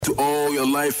your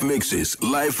live mixes,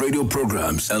 live radio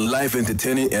programs, and live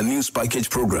entertaining and news package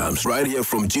programs right here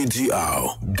from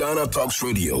GTR, Ghana Talks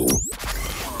Radio.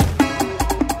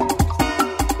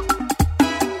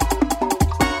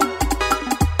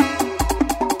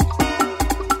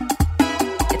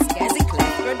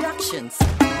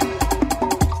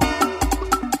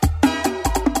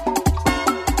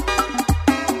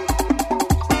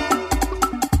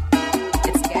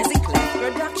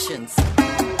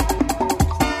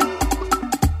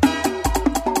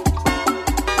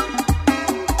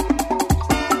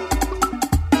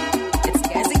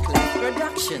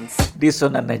 This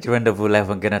one on Nigerian Level Live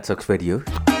on Ghana Talks Radio.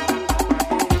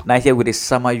 Now here with the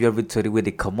summer year victory where they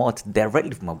come out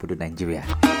directly from Abudu, Nigeria.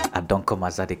 And don't come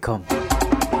as they come.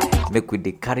 Make with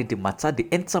they carry the matter, the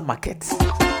enter market.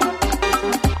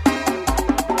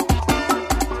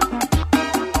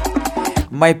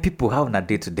 My people, how na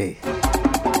day today?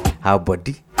 How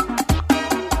body?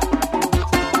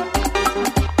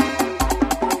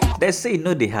 They say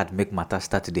no they had make matter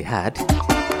start to the hard.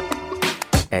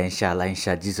 Inshallah,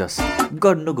 Jesus.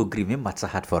 God no go gree me matter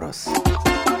hard for us.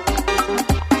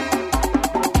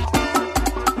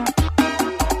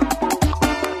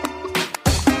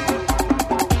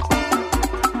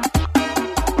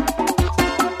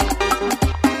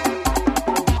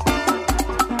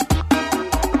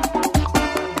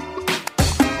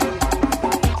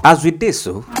 As we day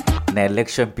so, na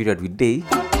election period we day,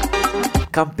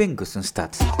 campaign go soon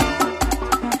start.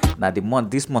 Now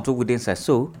this month we dey inside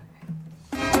so.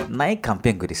 Night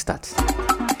campaign go to start.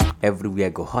 Everywhere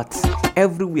go hot,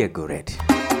 everywhere go red.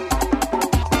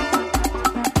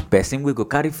 Person we go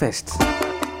carry first.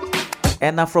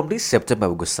 And now from this September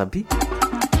we go sabi.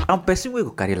 And person we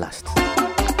go carry last.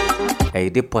 And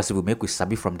it is possible make we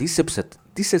sabi from this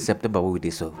September where we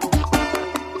do so.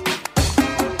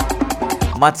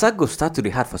 Matter go start to the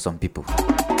hard for some people.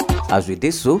 As we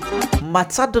do so,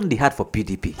 matter done the hard for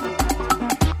PDP.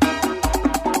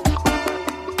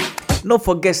 No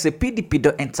forget, say PDP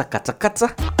don't enter kata.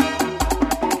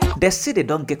 They say they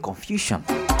don't get confusion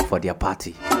for their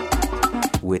party.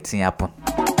 Waiting happen.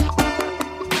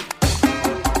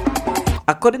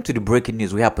 According to the breaking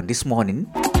news we happened this morning,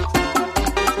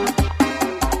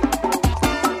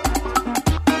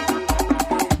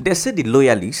 they say the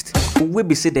loyalists will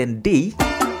be said then they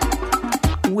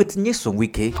with Nyesom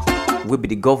Wike will be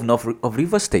the governor of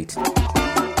Rivers State.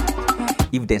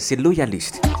 If they say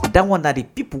loyalist, that one are the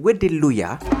people where they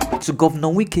loyal to Governor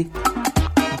Wike.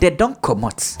 They don't come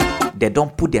out. They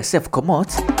don't put themselves come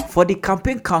out for the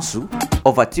campaign council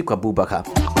of Atiku Abubakar.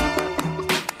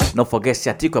 Don't forget,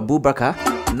 Atiku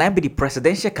Abubakar now be the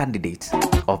presidential candidate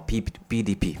of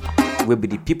PDP, will be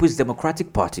the People's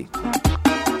Democratic Party.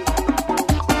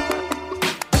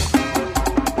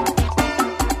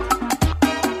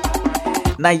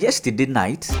 Now yesterday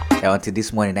night, until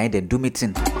this morning night, they do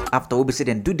meeting. After we say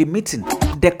then do the meeting,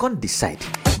 they can't decide.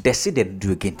 They say they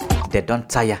do again. They don't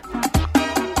tire.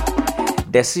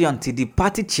 They say until the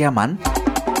party chairman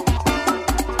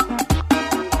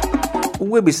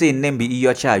will be saying name be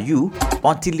Iyocha you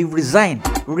until he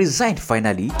resign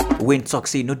finally when talk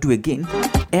say no do again.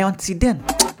 And until then,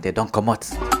 they don't come out.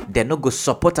 They no go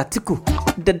support Atiku.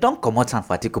 They don't come out and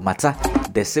for Atiku matter.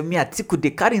 They say me Atiku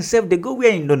they carry himself, they go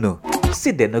where you no.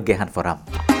 See they no get hand for him.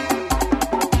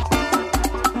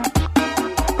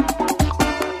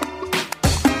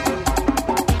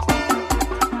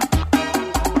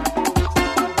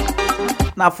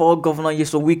 Now for Governor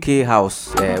Nyesom Wike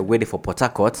house, waiting for Port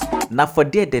Harcourt. Now for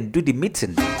there, then do the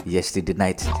meeting yesterday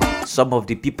night. Some of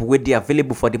the people were there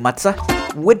available for the matter.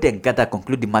 We then gather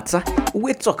conclude the matter.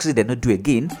 We talk say they no do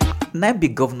again. Now be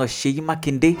Governor Seyi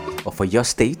Makinde of your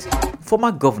state,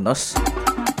 former governors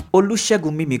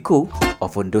Olusegun Mimiko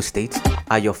of Ondo State,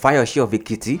 Ayo Fayose of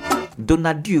Ekiti,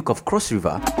 Donald Duke of Cross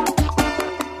River,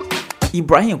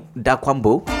 Ibrahim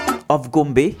Dakwambo of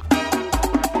Gombe,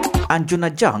 and Jonah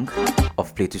Jang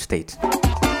of Plateau State.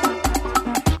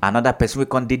 Another person we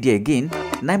can did again,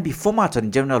 now be former Attorney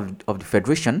General of the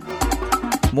Federation,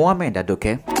 Mohammed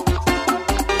Adoke.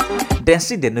 Then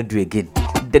see they no do again.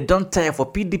 They don't tire for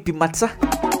PDP matter.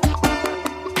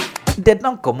 They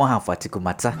don't come on for Atiku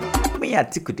matter. Me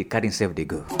Atiku they carry himself they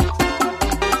go.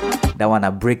 That one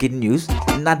a breaking news.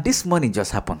 Now this morning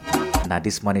just happened. Now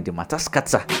this morning the matter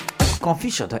scatter.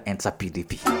 Confusion don't enter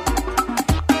PDP.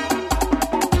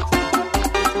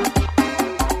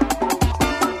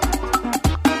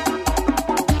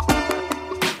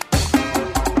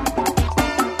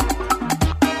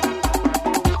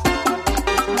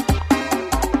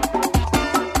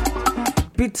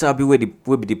 Peter Obi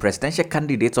will be the presidential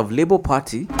candidate of Labour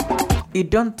Party. He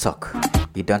don't talk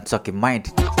in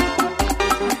mind.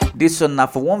 This one now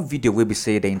for one video we be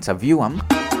say the interview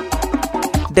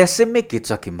they say make it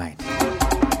talk in mind.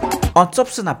 On top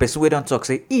say na person we don't talk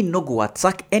say he no go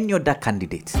attack any other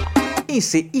candidate. He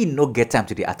say he no get time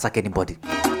to dey attack anybody.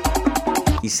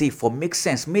 He say for make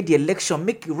sense, make the election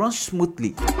make it run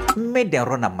smoothly, make them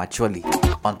run am maturely.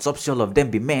 On top say all of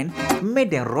them be men, make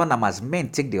them run am as men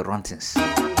take the run things.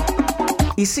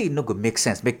 He say it no go make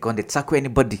sense, make con dey tackle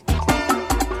anybody.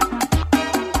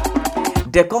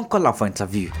 They come call am for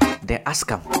interview. They ask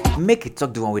him, make it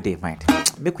talk the one with their mind.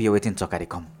 Make we waiting talk at the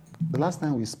come. The last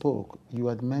time we spoke, you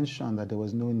had mentioned that there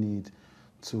was no need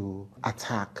to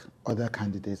attack other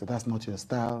candidates. That's not your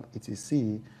style,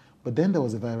 etc. But then there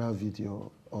was a viral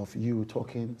video of you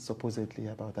talking supposedly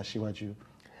about Asiwaju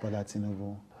Bola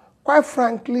Tinubu. Quite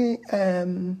frankly,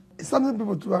 it's something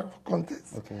people to have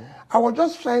context. Okay. I was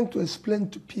just trying to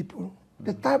explain to people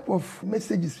the type of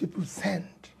messages people send.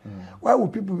 Why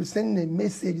would people be sending a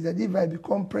message that if I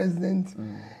become president,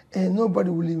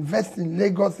 nobody will invest in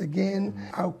Lagos again,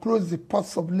 I'll close the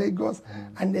ports of Lagos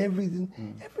and everything.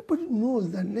 Everybody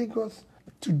knows that Lagos,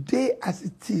 today as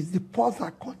it is, the ports are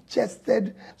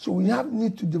congested, so we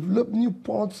need to develop new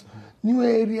ports, new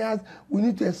areas, we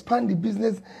need to expand the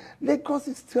business. Lagos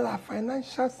is still a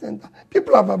financial center.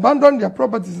 People have abandoned their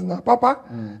properties in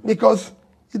Apapa because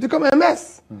it became a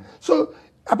mess. So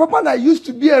Apapa that used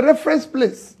to be a reference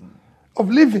place of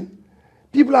living,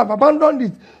 people have abandoned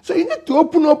it. So you need to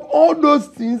open up all those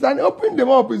things, and opening them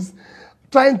up is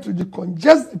trying to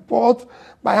decongest the port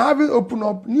by having open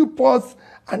up new ports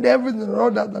and everything and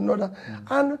all that and all that.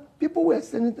 And people were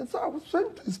saying it, so I was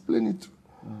trying to explain it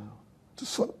to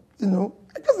some,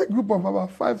 just a group of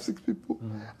about 5-6 people.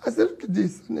 I said, look at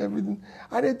this and everything.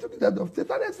 And they took it out of taste.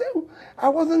 And I said, I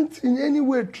wasn't in any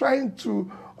way trying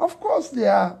to, of course they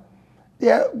are,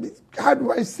 how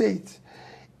do I say it?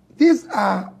 These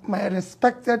are my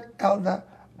respected elder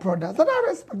brothers, and I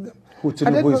respect them. Who,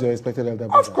 Tinubu is your respected elder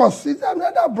brother? Of course, he's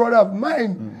another brother of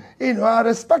mine. I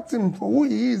respect him for who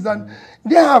he is, and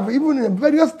they have, even in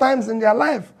various times in their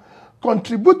life,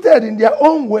 contributed in their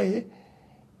own way.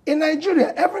 In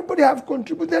Nigeria, everybody have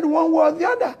contributed one way or the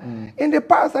other in the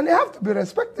past, and they have to be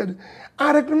respected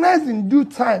and recognized in due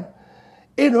time.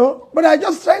 But I'm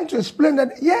just trying to explain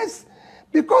that, yes,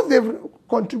 because they've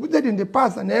contributed in the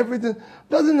past and everything,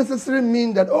 doesn't necessarily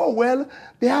mean that,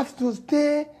 they have to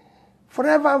stay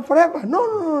forever and forever.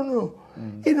 No.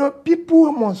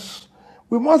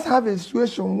 We must have a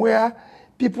situation where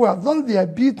people have done their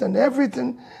bit and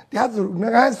everything, they have to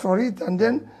recognize for it, and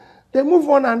then they move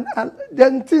on, and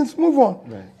then things move on.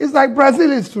 Right. It's like Brazil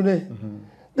is today.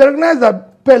 They recognize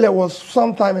that Pele was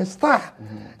sometime a star,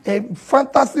 a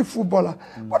fantastic footballer.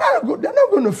 But they're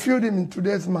not going to field him in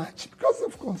today's match because,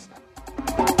 of course.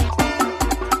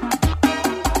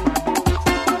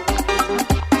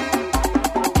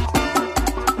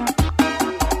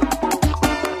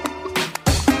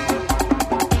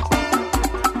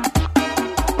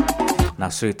 Now,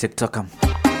 so you TikTok him.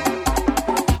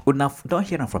 Don't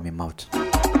hear him from his mouth.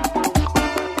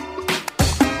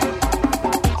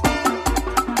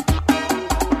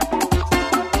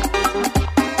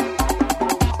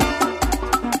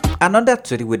 Another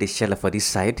story with the shell for this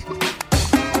side.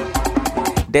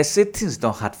 They say things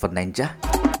don't hard for Nigeria.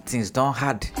 Things don't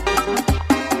hard.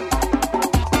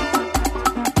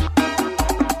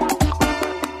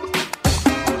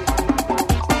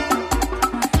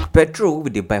 Petrol we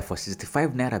they buy for 65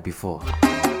 naira before.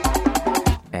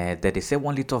 That they say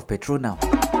 1 liter of petrol now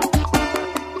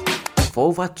for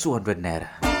over 200 naira.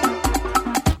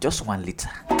 Just 1 liter.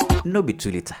 No be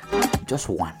 2 liter. Just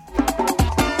one.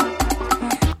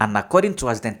 And according to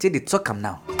us, then till they talk them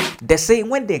now, they say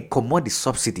when they commode the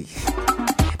subsidy,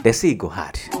 they say it go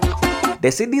hard.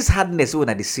 They say this hardness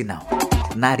when they see now.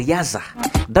 Na riaza.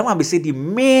 That one be say the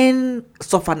main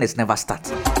sufferness never start.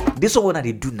 This one what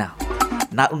they do now.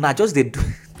 Now just they do.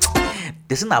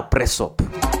 They say now press up.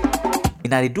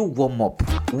 And they do warm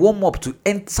up to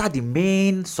enter the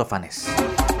main sufferness.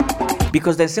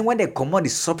 Because they say when they commode the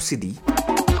subsidy,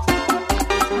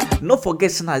 no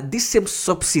forget now this same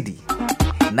subsidy.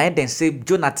 Now then say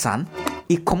Jonathan,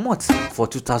 he come out for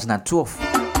 2012.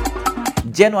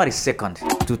 January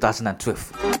 2nd,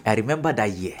 2012. I remember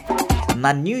that year.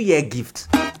 Now New Year gift,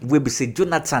 we be say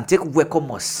Jonathan take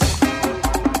welcome us.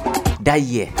 That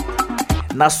year.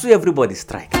 Now so everybody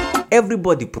strike.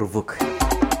 Everybody provoke.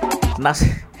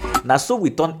 Now so we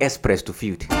turn express to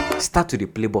field. Start to the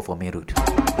play ball for main road.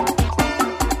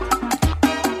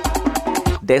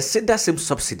 They say that same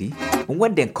subsidy,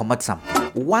 when they come out some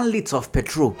 1 liter of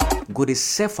petrol go to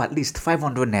save at least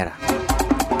 500 naira.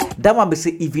 That one be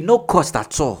say if it no cost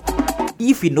at all,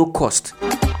 if it no cost,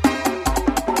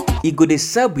 it go dey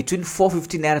sell between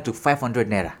 450 naira to 500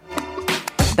 naira.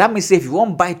 That means if you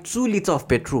want buy 2 liters of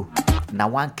petrol, na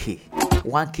 1k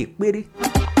pere.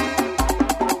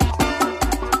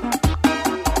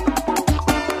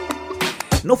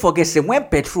 No forget say when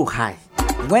petrol high,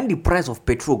 when the price of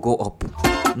petrol go up,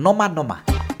 normal,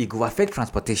 it go affect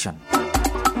transportation.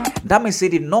 That means say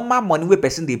the normal money wey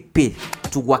person dey pay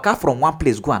to waka from one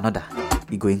place go another,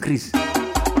 it go increase.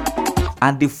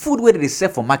 And the food wey they sell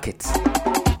for market,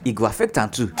 it go affect am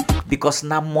too, because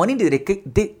na money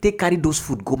they carry those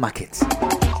food go market.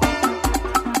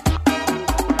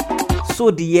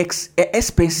 So the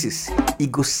expenses,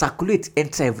 it go circulate,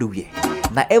 enter everywhere.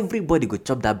 Now everybody go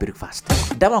chop that breakfast.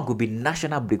 That one go be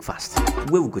national breakfast.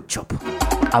 Where we go chop?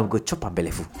 I will go chop and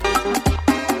belly full.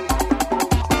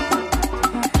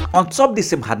 On top the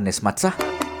same hardness matter,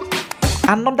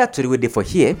 another story we dey for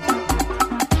here.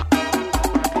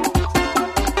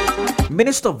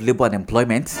 Minister of Labour and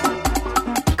Employment,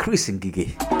 Chris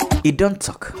Ngige, he don't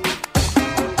talk.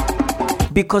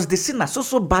 Because the sin are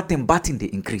so batting the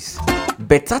increase.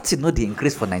 Better to know the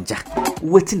increase for Nigeria.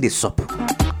 Waiting the sup.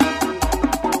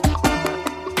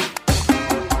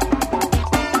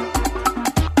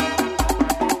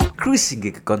 Chris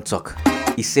Ngige can talk.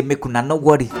 He say make una no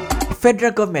worry.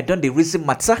 Federal government done the reason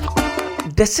matter.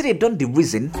 They say they done the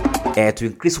reason to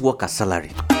increase worker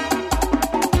salary.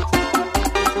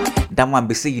 That one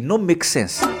be say you no make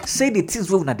sense. Say the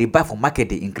things we una dey buy for market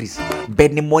they increase,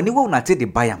 but the money we una take dey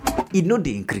buy am, it no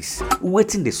dey increase.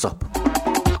 Waiting the sup.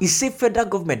 He say federal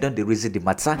government done the reason the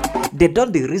matter. They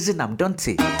done the reason I'm done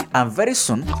say, and very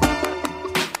soon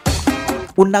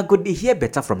una go dey hear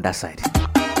better from that side.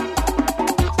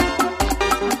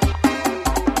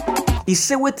 He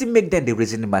say wetin make them the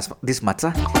reason this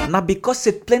matter. Now because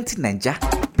say plenty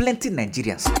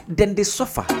Nigerians, then they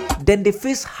suffer, then they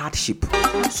face hardship.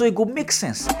 So it go make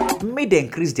sense. Make them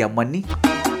increase their money.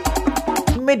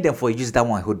 Make them for use that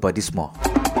one hold body small.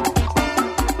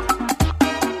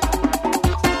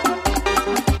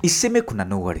 He say make una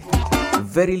no worry.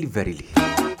 Verily,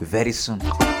 very soon,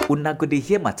 una go dey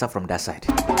hear matter from that side.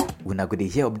 Una go dey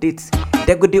hear updates.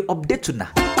 They go dey update una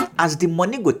as the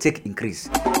money go take increase.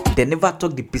 They never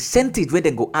talk the percentage where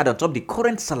they go add on top the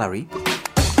current salary.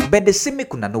 But they say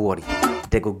make una no worry.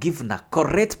 They go give una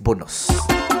correct bonus.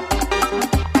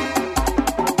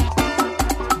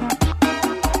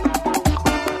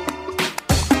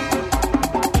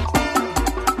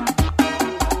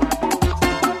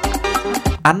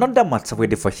 Another matter we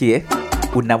dey for here.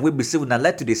 Una will be say una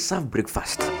like to dey serve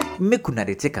breakfast. Make una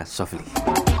dey take am softly.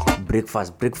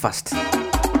 Breakfast.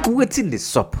 Waiting the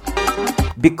sup.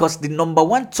 Because the number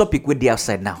one topic with the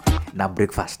outside now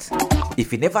breakfast.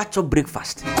 If you never chop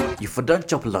breakfast, if you don't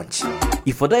chop lunch,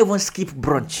 if you don't even skip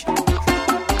brunch,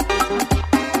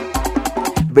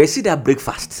 but you see that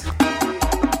breakfast,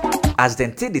 as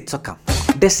them take the talk,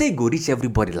 they say it go reach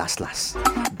everybody last.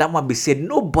 That one be said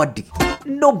nobody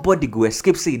go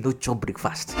escape say you no chop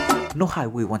breakfast. No how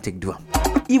we want to do them.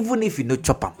 Even if you no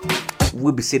chop them,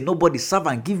 we be say nobody serve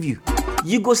and give you.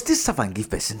 You go still serve and give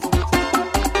person.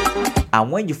 And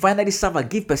when you finally serve and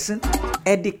give person,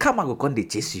 the karma go come they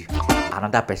chase you.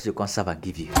 Another person will come serve and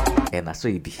give you. And that's so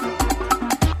it be.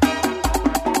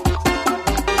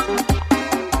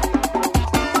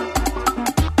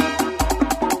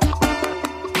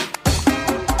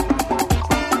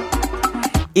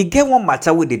 It get one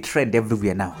matter with the trend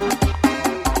everywhere now.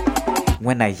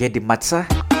 When I hear the matter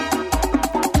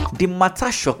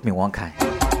shocked me one kind.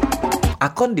 I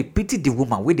can't pity the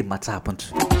woman where the matter happened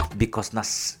to. Because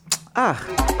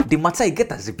the matter it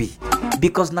get as it be.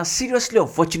 Because na seriously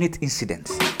unfortunate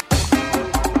incidents.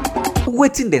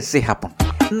 Waiting then say happen.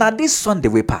 Now this Sunday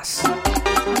we pass.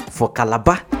 For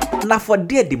Calabar, now for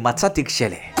there the matter take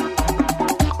shele.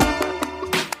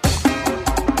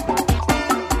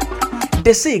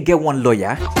 They say you get one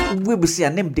lawyer, we be see her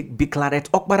name be Claret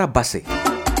Okbara Basse.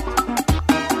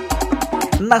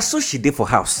 Na so she dey for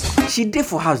house. She dey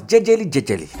for house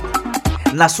jejely.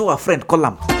 Na so her friend call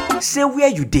am. Say where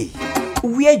you dey?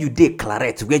 Where you dey,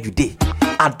 Claret? Where you dey?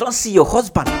 I don't see your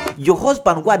husband. Your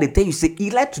husband why they tell you say he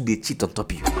like to dey cheat on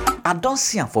top of you. I don't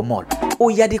see him for mall. Oh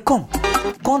yeah, they come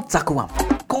tackle him,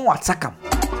 come attack him.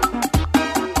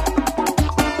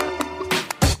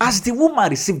 As the woman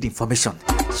received the information,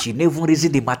 she never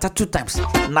reasoned the matter 2 times.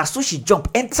 Now so she jump,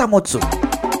 enter motor.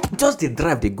 Just the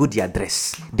drive, they go the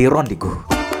address. They run, they go.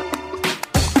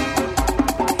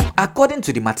 According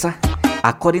to the matter,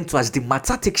 according to as the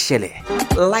matter take shele,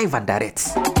 live and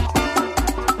direct.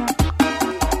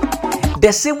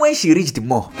 The same when she reached the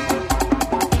mall,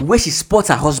 where she spots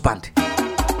her husband.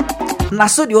 Now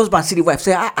so the husband see the wife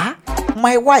say,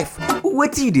 my wife,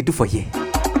 what do you do for here?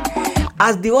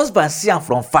 As the husband see am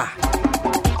from far,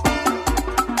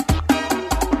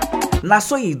 na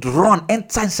so he run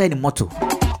enter inside the motor,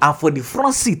 and for the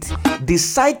front seat, the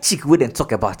side chick wey dem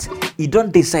talk about, he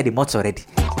don dey inside the motor already.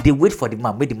 Dey wait for the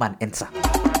man, make the man enter.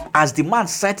 As the man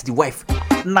sight the wife,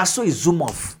 na so he zoom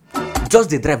off. Just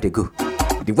dey drive dey go.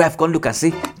 The wife come look and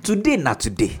say, today na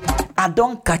today. I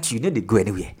don catch you, no dey go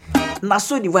anywhere. Na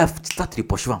so the wife start to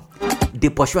pursue am. Dey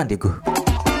pursue am dey go.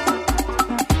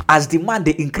 As the man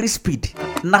dey increase speed,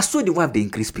 na so the wife dey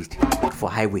increase speed for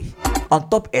highway on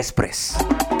top express.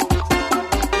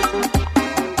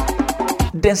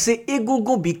 Dem say,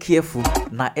 Egungun, be careful,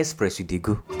 na express you dey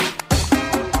go.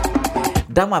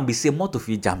 That man be say, motor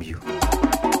fit jam you.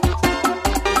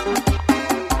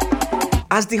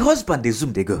 As the husband dey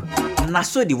zoom dey go, na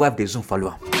so the wife dey zoom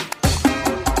follow am.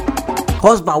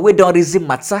 Husband wey don reason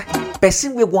matter,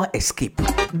 person wey wan escape.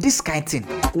 This kind thing,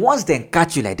 once dem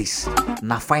catch you like this,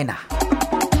 na final.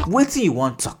 Wetin you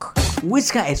wan talk? Which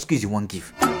kind excuse you wan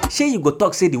give? Shey you go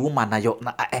talk say the woman na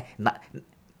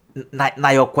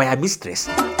your choir mistress,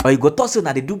 or you go talk say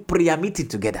na dey do prayer meeting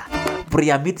together?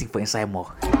 Prayer meeting for inside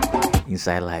more,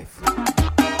 inside life.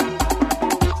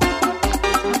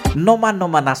 Normal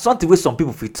na something wey some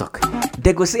people fit talk.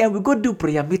 They go say, we go do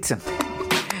prayer meeting.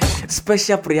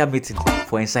 Special prayer meeting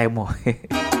for inside more.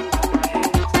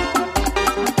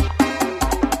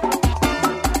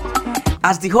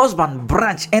 As the husband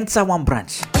branch enter one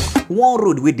branch, one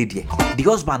road wey dey there, the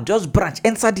husband just branch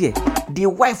enter there. The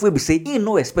wife will be say, he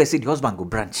no expect say the husband go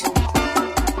branch.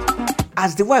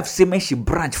 As the wife say make she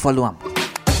branch follow am,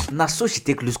 na so she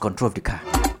take lose control of the car,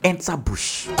 enter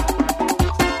bush.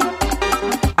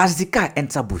 As the car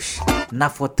enter bush, na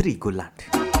for tree go land.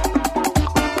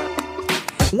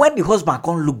 When the husband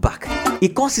come look back, he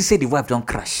come see say the wife don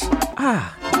crash.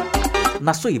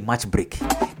 Na so he match brake.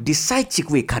 The side chick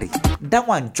wey carry, that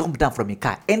one jump down from a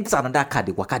car, enter another car,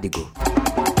 dey waka dey go.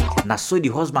 Na so the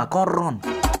husband come run,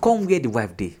 come where the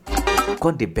wife dey,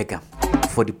 come dey beg am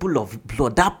for the pool of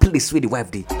blood. That place where the wife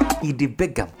dey, he dey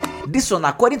beg am. This one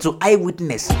according to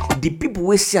eyewitness, the people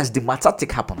wey see as the matter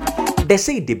take happen, they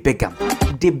say he dey beg am.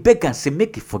 They beg am say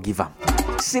make he forgive am,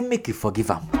 say make he forgive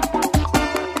am.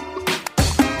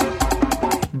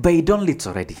 But he don late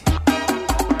already,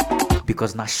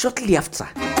 because now shortly after,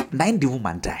 na the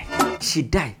woman die. She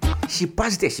die, she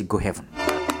pass there, she go heaven.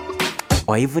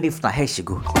 Or even if na here she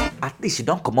go, at least she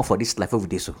don't come up for this life every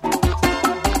day. So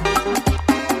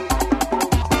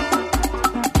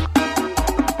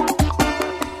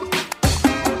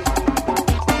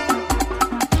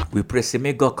we pray say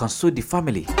may God console the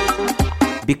family,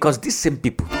 because these same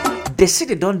people, they say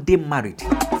they don't dey married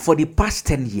for the past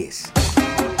 10 years,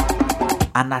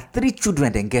 and na 3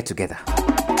 children then get together.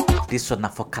 This one na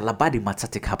for Calabar the matter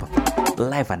take happen,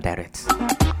 live and direct.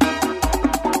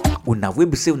 Una wey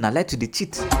be say una like to dey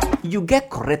cheat, you get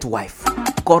correct wife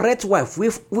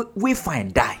we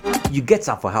find die, you get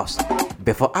am for house,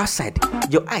 but for outside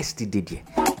your eyes still dey there.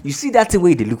 You see that thing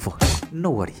wey you dey look for,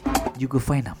 no worry, you go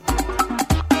find am.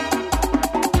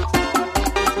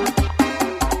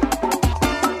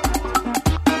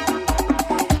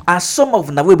 And some of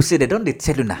una wey be say they don dey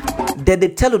tell una, they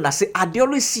tell una say, I dey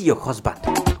always see your husband.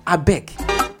 I beg,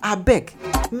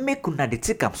 make una dey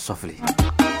take am softly.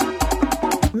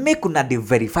 Make una dey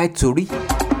verify tori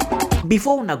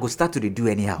before una go start to dey do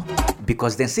anyhow,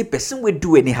 because dem say person wey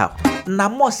do anyhow na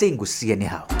more say im go see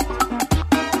anyhow.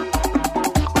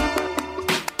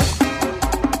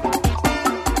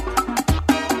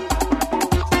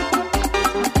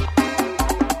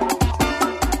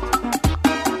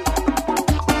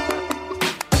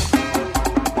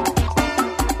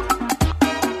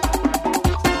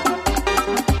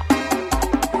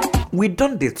 We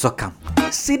don dey talk am.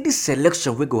 See this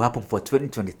election wey go happen for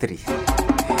 2023.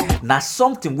 Na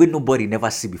something wey nobody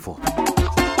never see before.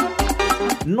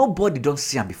 Nobody don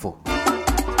see am before.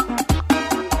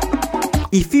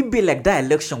 E fit be like that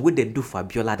election wey dem do for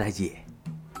Abiola that year.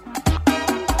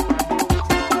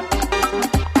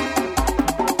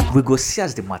 We go see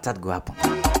as the matter go happen.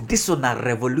 This one na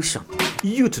revolution.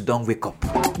 Youth don wake up.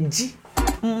 G,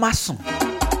 masun.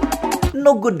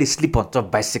 No go dey sleep on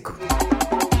top bicycle.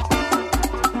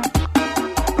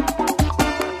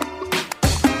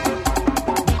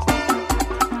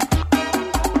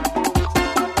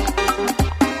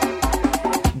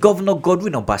 Governor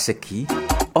Godwin Obaseki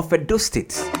of Edo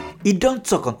State, he don't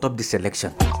talk on top this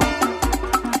election.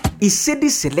 He said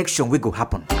this election will go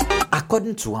happen.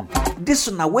 According to him, this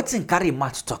one now waiting carry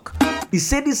mouth talk. He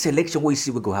said this election will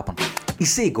see will go happen. He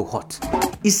say it go hot.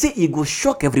 He say it go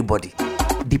shock everybody.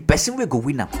 The person will go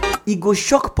win him. He go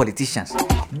shock politicians.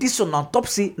 This one on top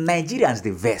say Nigerians they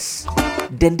vex.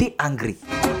 Then they angry.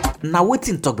 Now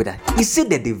waiting talk with that. He said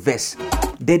that they vex,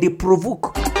 that they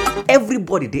provoke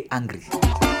everybody, they angry.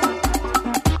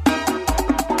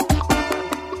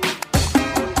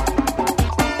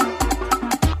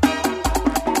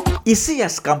 You see,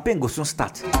 as campaign goes soon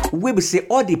start, we be say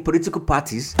all the political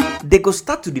parties they go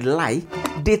start to the lie.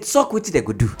 They talk what they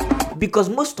go do, because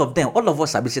most of them, all of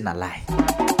us, are saying a lie.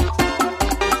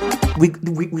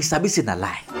 We sabi saying a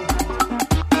lie.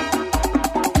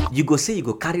 You go say you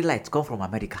go carry light come from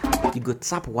America. You go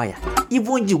tap wire.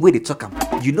 Even you where they talk am,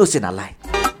 you know saying a lie.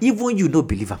 Even you no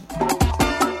believe am.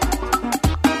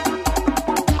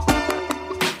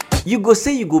 You go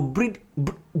say you go build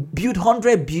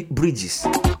 100 bridges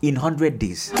in 100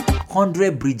 days.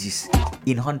 100 bridges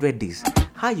in 100 days.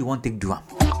 How you want to do am?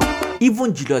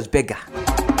 Even Julius Berger,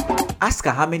 ask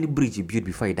her how many bridges you built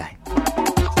before he died.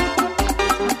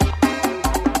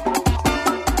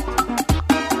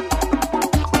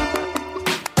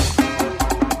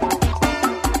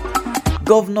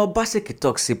 Governor Baseki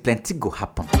talk say plenty go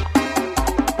happen.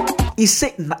 He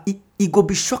say he go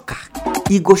be shocker.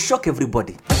 He go shock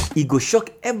everybody. He go shock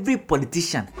every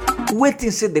politician.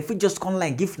 Waiting say they fit just come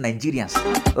line give Nigerians.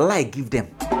 Lie give them.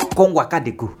 Come waka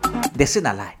they go. They say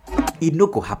na lie. It no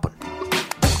go happen.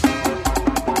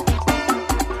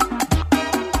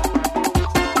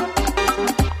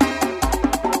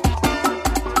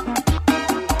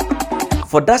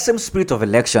 For that same spirit of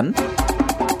election,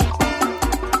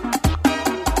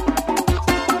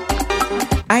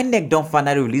 INEC don't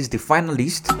finally release the final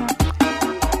list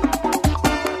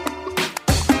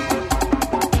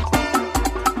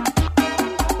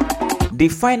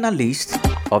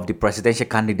of the presidential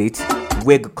candidates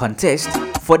will contest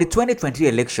for the 2020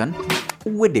 election.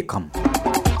 Where they come,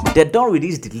 they don't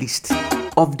release the list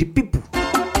of the people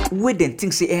where they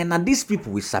think say, now these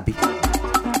people will sabi.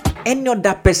 Any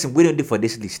other person waiting for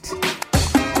this list,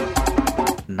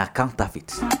 na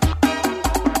counterfeit.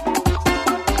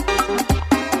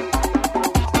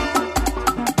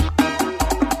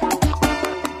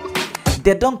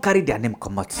 They don't carry their name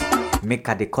come out. Make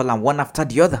they call them one after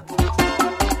the other.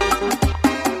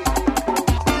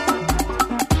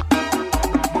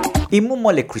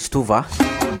 Imumole Christopher,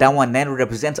 that one then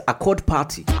represents Accord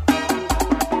Party.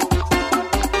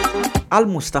 Al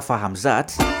Mustafa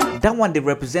Hamzat, that one they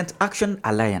represent Action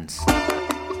Alliance.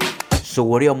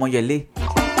 Sowore Omoyele,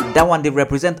 that one they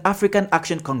represent African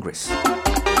Action Congress.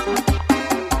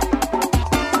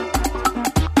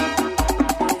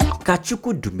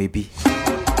 Kachuku Dumebi,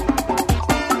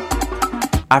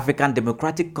 African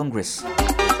Democratic Congress.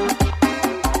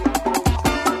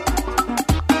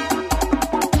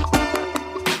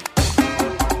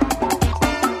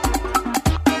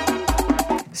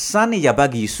 Sani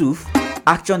Yabagi Yusuf,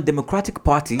 Action Democratic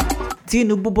Party,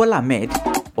 Tinubu Bola Ahmed,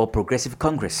 or Progressive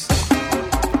Congress.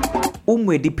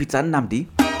 Umwedi Peter Nnamdi,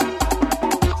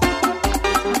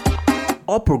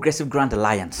 or Progressive Grand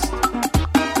Alliance.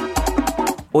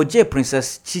 Oje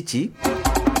Princess Chichi,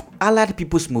 Allied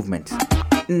People's Movement.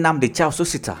 Nnamdi Charles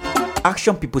Osita,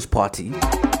 Action People's Party.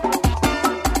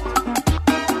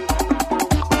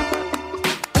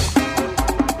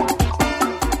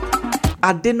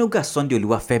 Adenoga Sunday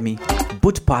Oluwafemi,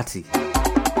 Boot Party.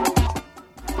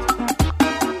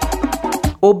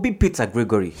 Obi Peter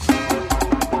Gregory,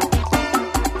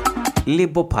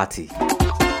 Labour Party.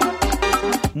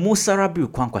 Musa Rabiu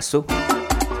Kwankwaso,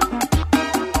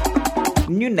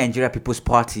 New Nigeria People's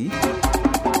Party.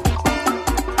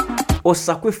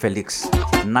 Osakwe Felix,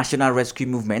 National Rescue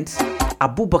Movement.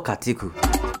 Abubakar Atiku,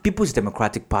 People's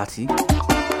Democratic Party.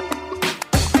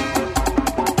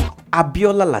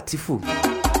 Abiola Latifu,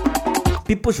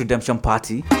 People's Redemption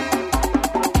Party.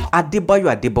 Adebayo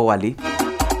Adebowale,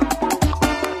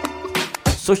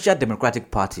 Social Democratic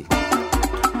Party.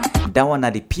 That one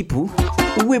are the people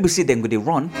who will be see them go they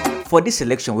run for this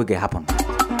election will get happen.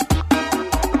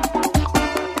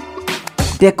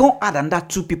 They can't add another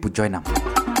 2 people join them.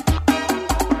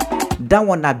 That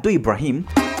one are Do Ibrahim,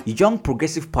 Young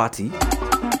Progressive Party.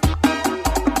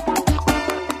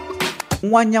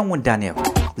 Nwanyanwu Daniel,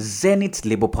 Zenith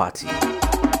Labour Party.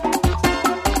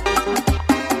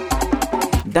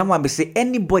 That one be say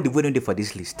anybody waiting for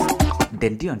this list,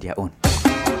 then they on their own.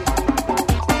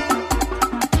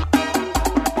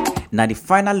 Now the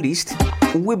final list,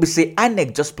 we be say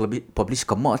INEC just publish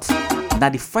come out. Now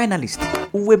the final list,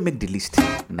 we make the list.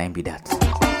 Now be that.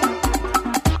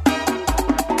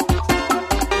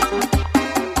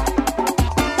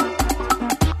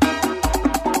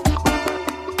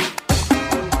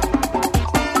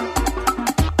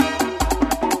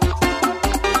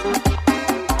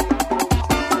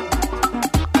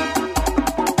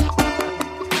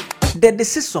 Then they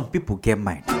say some people get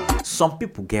mind. some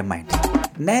people get mind.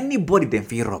 Now anybody them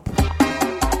feel rob.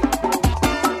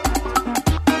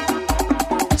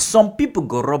 Some people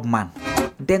go rob man,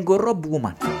 then go rob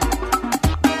woman,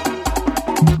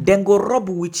 then go rob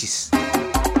witches.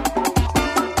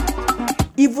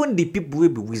 Even the people will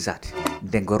be wizard,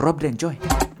 then go rob them joy.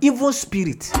 Even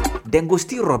spirit, then go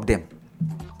still rob them.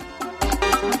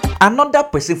 Another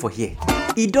person for here,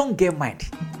 he don't get mind.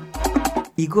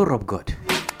 He go rob God.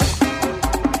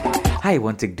 How you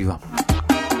want to do him?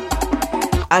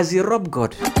 As he rob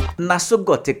God, na so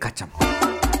God take catch him.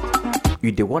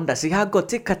 You the one that say how God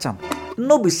take catch him.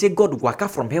 No be say God waka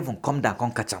from heaven come down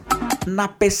come catch him. Na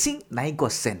person na he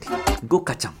God send. Go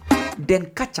catch him.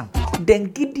 Then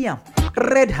give him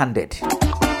red-handed.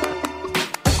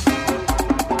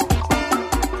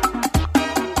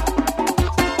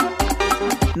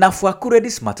 Now for Akure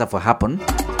this matter for happen,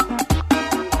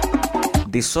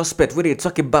 the suspect where they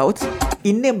talk about,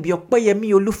 he name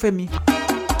Biokpayemi Olufemi.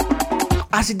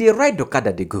 As they ride the car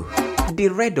that they go,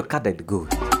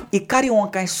 he carry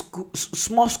one kind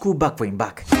small school bag for him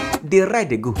back. They ride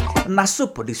they go. Na so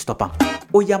police stop him.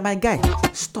 Oh yeah, my guy,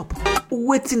 stop.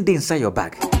 Waiting there inside your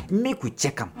bag. Make we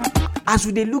check him. As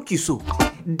we they look you so,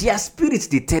 their spirits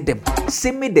they tell them,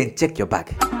 say me then check your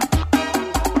bag.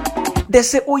 They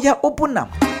say, oh yeah, open them.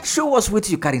 Show us what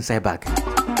you carry inside bag.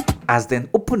 As then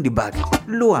open the bag,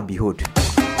 lo and behold,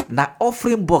 na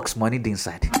offering box money the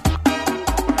inside.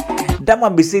 That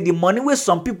man be say the money where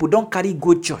some people don't carry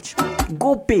go church,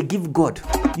 go pay give God.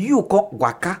 You come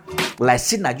waka like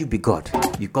say na you be God.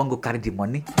 You can't go carry the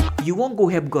money. You won't go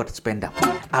help God spend them.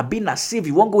 I been a save.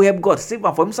 You won't go help God save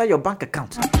them from inside your bank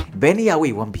account. But anyhow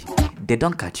you won't be. They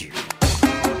don't catch you.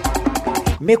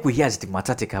 Make we hear as the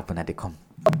matter take happen and they come.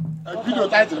 Video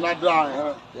title not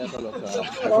dry.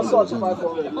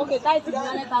 Okay, title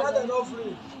not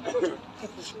free.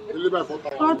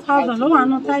 4,000. No one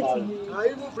no title.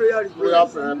 Even prayer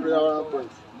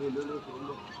point.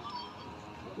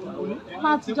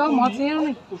 Not just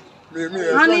Martin.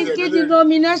 And it's getting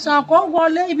domination. Go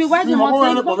wọlé ibi wájú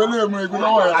Martin.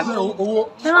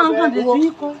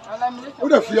 Ó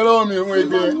dẹ̀ fi lọ́wọ́ mi wọ́n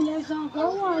ebe.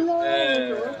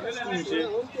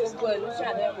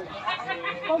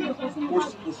 Kò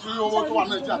sí owó tó wà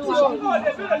Nàìjíríà tó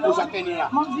ṣàtẹ́nira.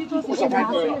 Ó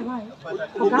ṣàtẹ́nira.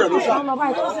 Gbogbo ẹ̀ ló ṣà.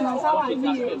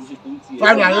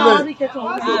 Fáìnì àyẹ̀lẹ̀.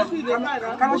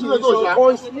 Káṣílẹ̀ tó ṣà.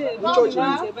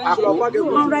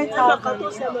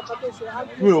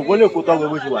 Mi ò kó lè kó tọ́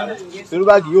gbogbo ṣe wà ní. Torí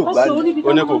báàgì yóò gbá ní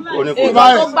oníkò.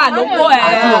 Tó gbà ló kó ẹ̀.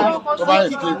 Tó bá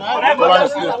escape.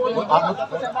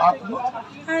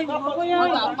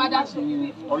 Padà sí.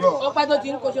 Ó pẹ́ tó ti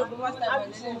ń kojú fún first time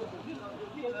nílé.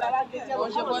 Ó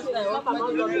ṣe first time, ó pẹ́ tó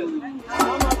lọ.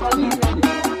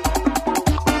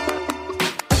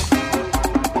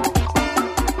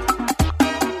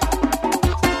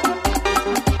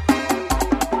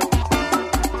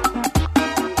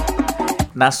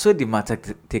 Now so the matter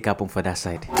take happen for that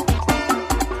side.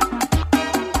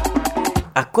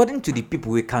 According to the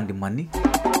people who count the money,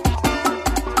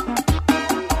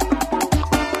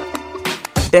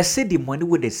 they say the money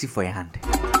what they see for your hand.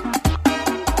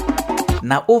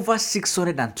 Now over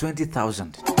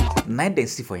 620,000. Now they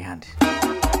see for your hand.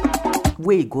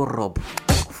 Where you go rob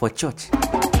for church.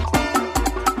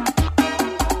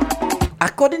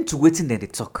 According to waiting then they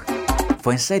talk.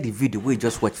 For inside the video we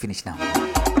just watch finish now.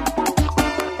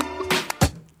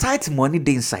 Tight money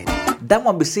dey inside. That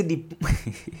one be say the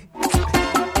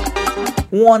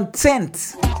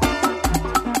 1/10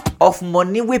 of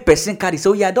money wey person carry.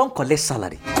 So yeah, I don't collect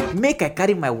salary. Make I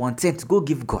carry my 1/10 go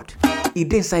give God. It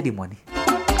dey inside the money.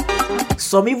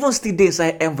 Some even still dey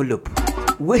inside envelope.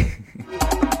 Wait,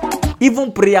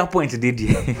 even prayer point dey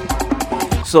there.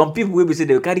 Some people will be say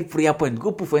they will carry prayer point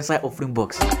go put for inside offering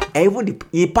box. And even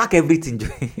he pack everything.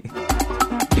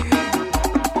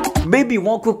 Maybe you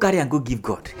won't go carry and go give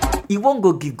God. You won't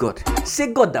go give God. Say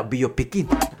God that be your pikin.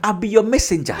 I be your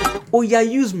messenger. Oh yeah,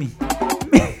 use me.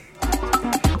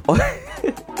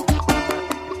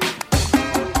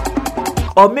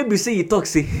 Or maybe say you talk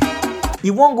say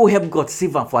you won't go help God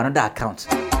save him for another account.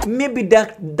 Maybe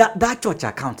that church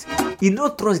account. You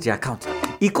don't trust the account.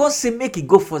 He can't say make it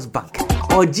go First Bank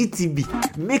or GTB.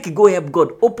 Make it go help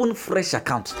God open fresh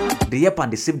account. They help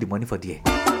and they save the money for there.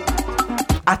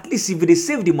 At least if they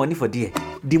save the money for there,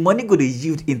 the money go to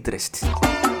yield interest.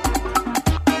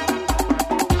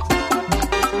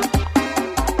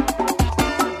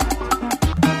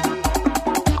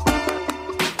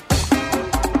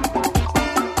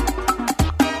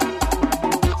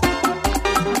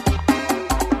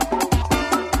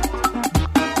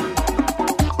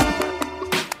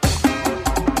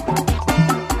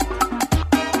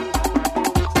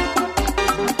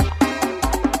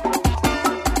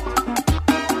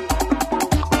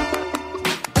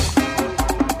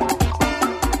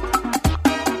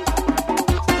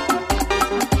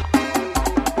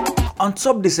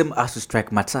 top the same ASU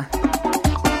strike matter.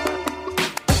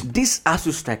 This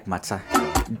ASU strike matter,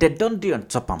 they don't do on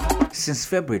top since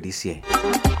February this year.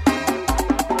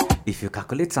 If you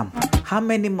calculate them, how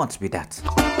many months be that?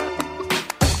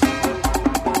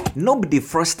 Nobody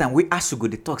first time we ASU go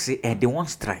the talk say they won't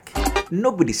strike.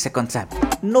 Nobody second time.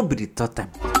 Nobody third time.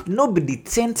 Nobody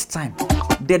 10th time.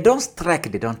 They don't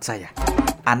strike, they don't tire.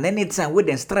 And anytime we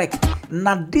then strike,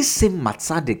 now this same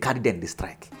matter they carry them the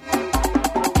strike.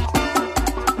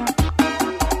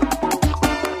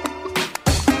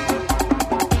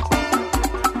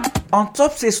 On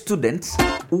top say students,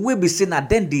 we be saying that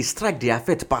then they strike their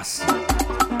affect pass.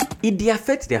 It they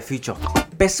affect their future.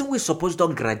 Person we supposed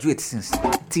don't graduate since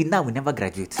till now we never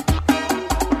graduate.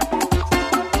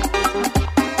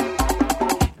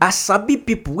 As sabi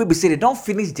people we be say they don't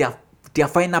finish their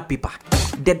final paper.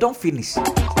 They don't finish.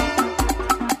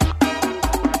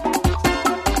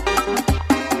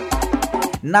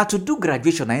 Now to do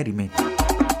graduation I remain.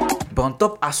 But on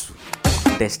top ASU,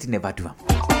 they still never do them.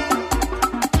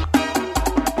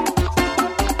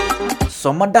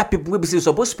 Some other people will be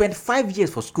supposed to spend 5 years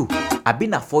for school. I've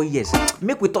been at 4 years.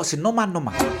 Make we talk say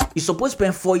normal. You supposed to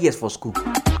spend 4 years for school.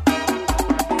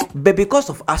 But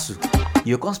because of ASU,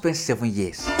 you can't spend 7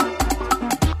 years.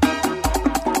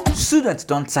 Students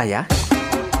don't tire.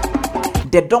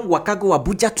 They don't waka go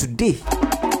Abuja today.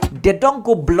 They don't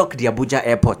go block the Abuja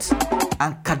airport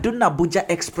and Kaduna Abuja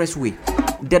expressway.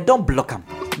 They don't block them.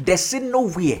 They say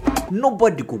nowhere.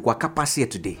 Nobody could waka pass here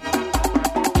today.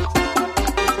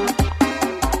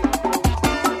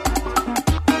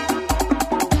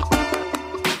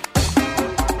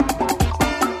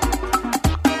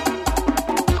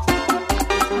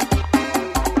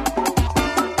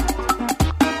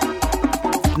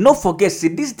 No forget, see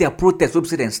this their protest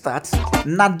website then starts.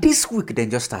 Now this week then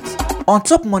just starts. On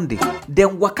top Monday,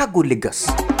 then waka go Lagos.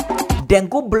 Then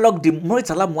go block the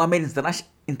Muritala Muhammad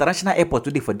International Airport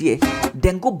today for there.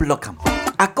 Then go block them.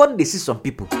 According to see some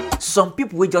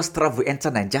people will just travel enter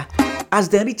Nigeria. As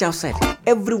they reach outside,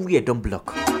 everywhere don't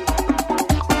block.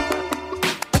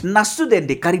 Now students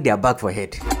they carry their bag for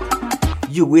head.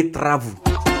 You will travel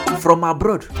from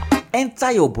abroad,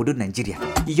 enter your Bodo Nigeria,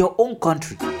 your own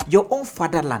country, your own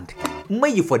fatherland. May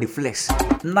you for the flesh.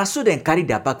 Now students carry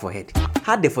their bag for head.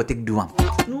 How they for take do one?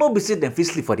 No be say them fit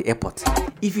sleep for the airport.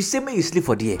 If you say may you sleep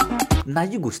for the air, now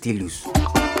you go still lose.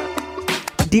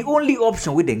 The only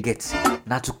option we then get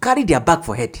now to carry their bag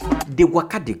for head. They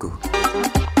waka they go.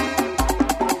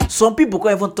 Some people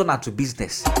can't even turn out to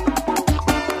business.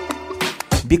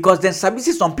 Because then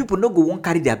some people no go won't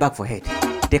carry their bag for head.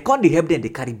 They can't help them, they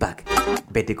carry bag.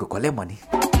 But they go collect money.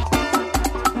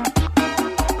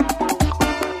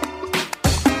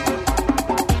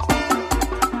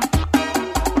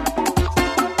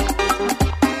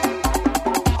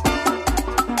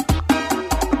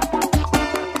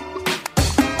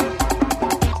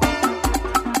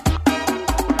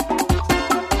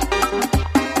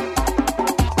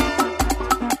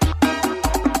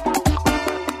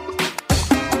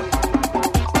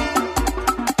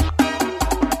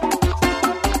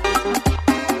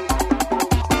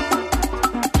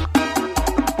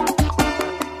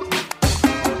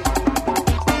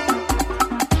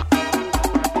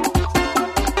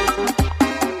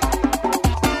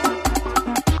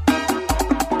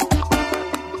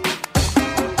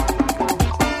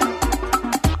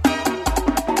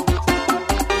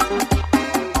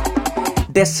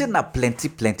 They say na plenty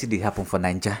they happen for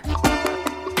Nigeria.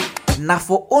 Now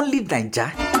for only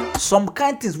Nigeria, some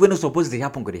kind things when not supposed to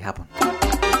happen go they happen.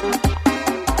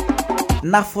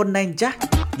 Now for Nigeria,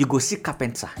 you go see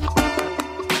carpenter.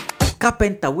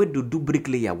 Carpenter where do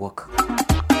bricklayer work.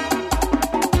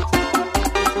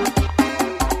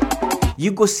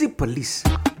 You go see police.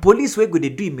 Police where go they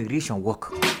do immigration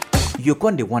work. You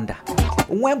can't they wonder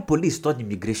when police start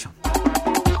immigration.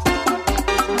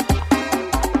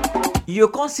 You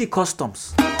can't see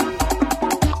customs.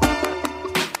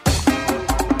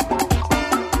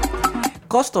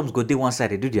 Customs go dey one side,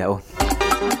 they do their own.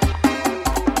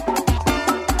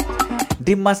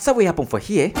 The matter will happen for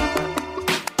here.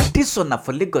 This one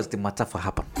for Lagos, the matter for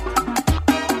happen.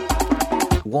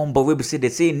 One boy will be say they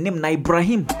say name na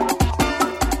Ibrahim.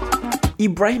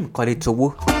 Ibrahim call it to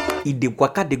wo. He dey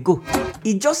waka dey go.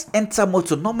 He just enter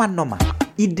motor normal.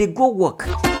 He dey go work.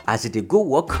 As he dey go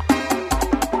work.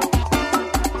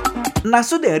 Now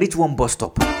so they reach one bus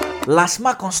stop. Last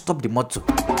man can't stop the motor.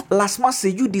 Last man say,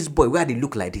 you this boy, where they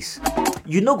look like this?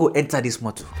 You no go enter this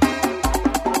motor.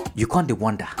 You can't dey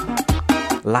wonder.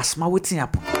 Last man waiting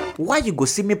happen. Why you go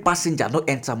see me passenger no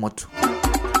enter motor?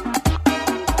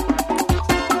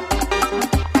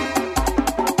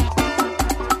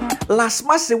 Last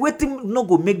man say wetin no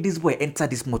go make this boy enter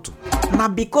this motor. Now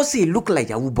because he look like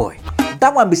Yahoo boy.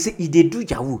 That one be say he dey do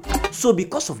Yahoo. So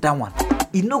because of that one,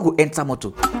 he no go enter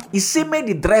motor. He say make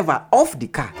the driver off the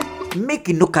car. Make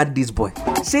he no carry this boy.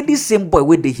 Say this same boy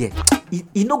wey dey here.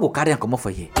 He no go carry am comot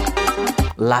for here.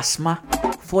 Last man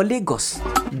for Lagos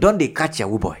don dey catch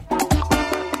Yahoo boy.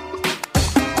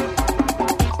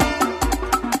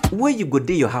 Where you go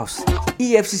dey your house,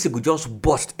 EFCC go just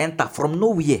burst enter from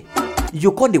nowhere.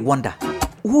 You come dey wonder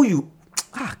who you.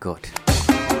 God.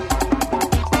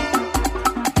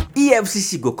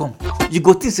 EFCC go come. You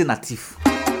go think say na thief.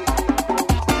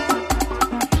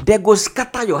 They go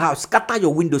scatter your house, scatter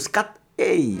your windows, scatter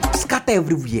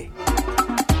everywhere.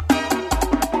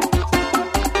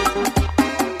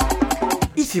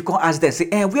 If you come ask them, say,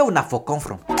 where una for come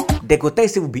from? They go tell you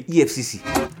say we be EFCC,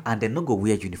 and they no go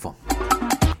wear uniform.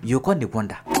 You come dey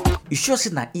wonder, you sure say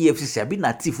na EFCC? I be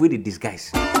na thief wey dey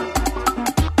disguise.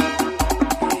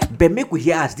 But make we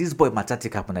hear as this boy matter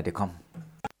take happen and they come.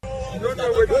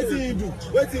 Wetin you do?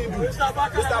 Mr.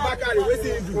 Bakari,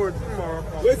 wetin you do?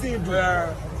 Wetin you do?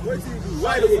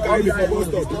 Why you carry me for bus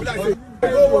stop?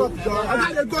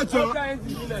 I dey go chop.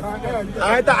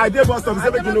 I dey bus stop, say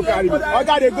make you no carry me.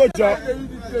 Oga dey go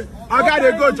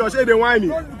chop. Say dey whine me.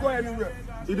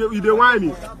 You dey whine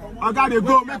me. Oga dey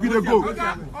go, make you dey go.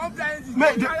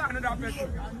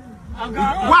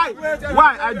 Why?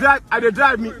 I dey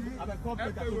drive me.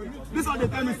 This one they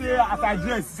tell me say as I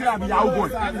dress, say I be Yahoo boy.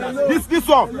 This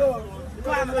one.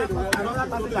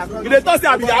 You dey talk say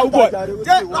I be Yahoo boy.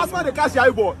 Last one they catch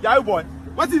Yahoo boy.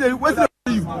 What did they do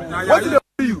you?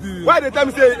 Why they tell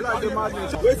me say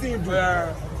wetin you do?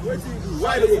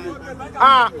 Why they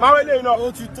my way you know.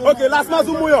 Okay, last man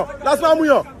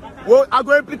Muyo. Well, I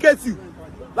go implicate you.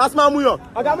 Last man Muyo.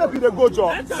 I got make you dey go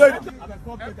job.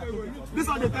 This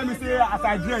one they tell me say as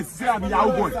I dress, say I be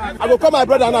Yahoo boy. I go call my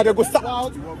brother now, they go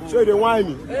start. Show they whine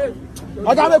me.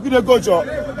 I got make you dey go job.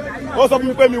 Also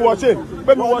people pay me watch it.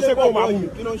 Come mamu.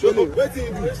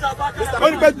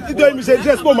 Only pay doing me say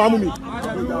just come mamu.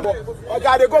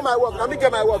 Okay, they go my work. Now me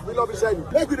get my work. We love each other.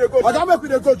 Make you dey go. I got make you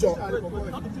dey go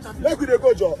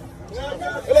job.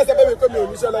 Let's say baby come here,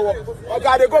 Michelle.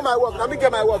 Okay, they go my work. Now me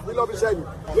get my work. We love each other.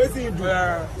 Wetin you do?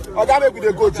 Okay, make you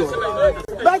dey go job.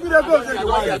 Make you dey go job.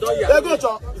 They go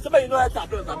job. Somebody know how to.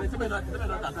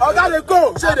 Okay, they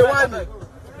go. Say they want me.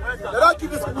 They don't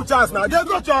give these people chance now. They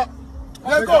go job.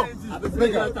 They go.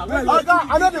 Okay,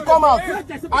 I know they come out.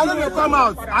 I know they come. Me,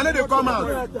 I know they come out.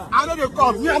 I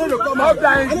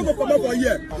know they come out for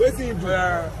here. Wetin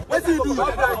you do?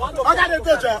 Okay, they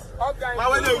go job. My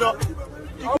way you know.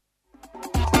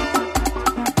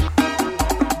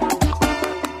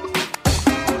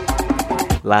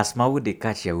 Last man would they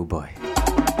catch Yahoo boy.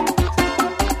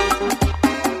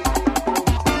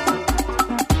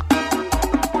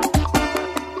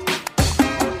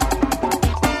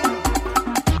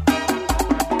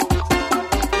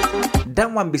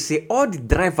 That one be say all the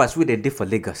drivers with them dey for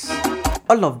Lagos,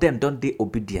 all of them don't dey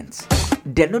obedient.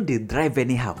 They know they drive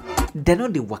anyhow. They know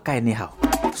they work anyhow.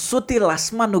 So the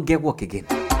last man no get work again.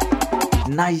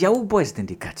 Now Yahoo boys then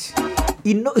they catch.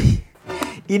 It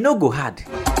no go hard.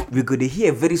 We go to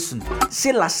hear very soon.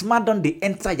 Say last man don they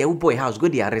enter Yahoo boy house, go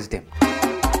they arrest them.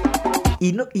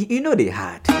 You know they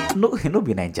hard. No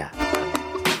BBNaija.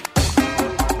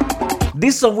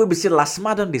 This one will be say last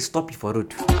man don they stop you for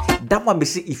road. That one be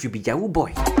say if you be Yahoo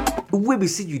boy, we be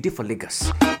say you dey for Lagos.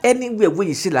 Anywhere where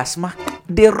you see last man,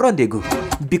 they run they go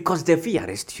because they fear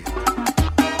arrest you.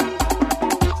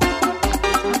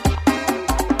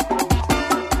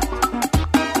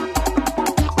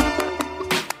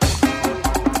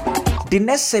 The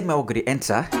next segment we're going to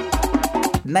enter,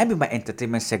 now be my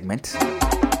entertainment segment.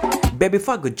 But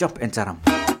before I go jump enter them,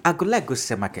 I go like go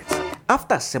say market.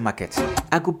 After say market,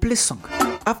 I go play song.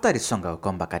 After the song, I will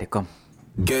come back. I come.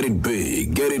 Get it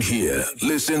big, get it here.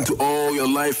 Listen to all your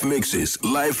live mixes,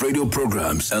 live radio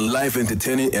programs, and live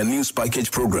entertaining and news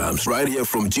package programs right here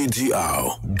from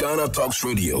GTR, Ghana Talks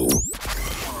Radio.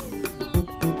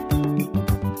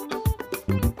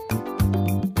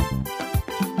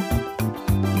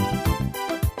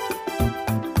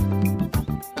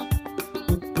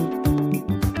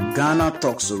 Ghana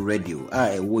Talks Radio,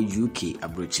 UK,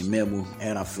 Abrichimemu,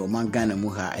 era from Ghana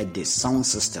Muha at the sound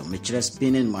system, which is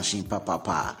spinning machine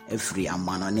papa, every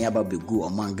amana never be good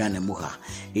among Ghana Muha.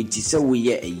 It is a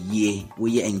we a year,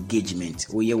 we engagement,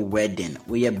 we wedding,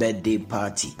 we birthday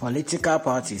party. Political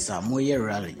parties are more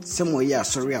rally, some way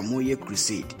sorry, more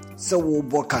crusade. So we'll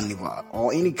book carnival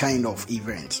or any kind of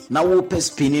event. Now we'll pay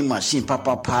spinning machine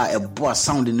papa a boa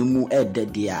sound in the moon at the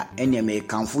dia any may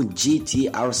come for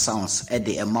GTR sounds at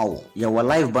the amount. Your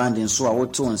live band in so our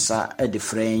tones at the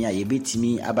frame ya beat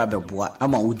me ababeboa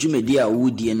ama ujumedia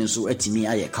woody and so at me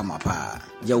I come up.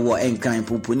 Yawo enkan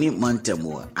popuni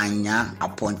mantemo anya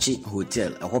aponchi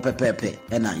hotel ahope pepe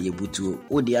ena yebutu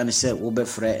odi an se wo be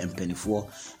frɛ empanifo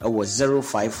ɛwɔ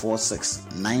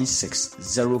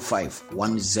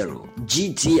 0546960510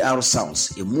 GTR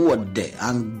sounds emu ode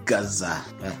angaza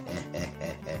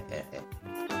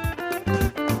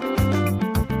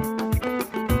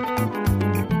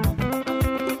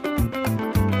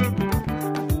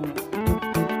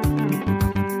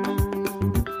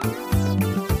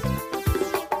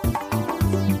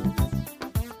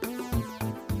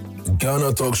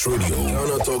Ghana Talks Radio.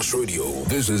 Ghana Talks Radio.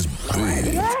 This is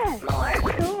big.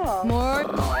 More.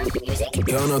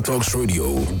 Ghana Talks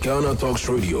Radio. Ghana Talks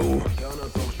Radio.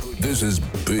 This is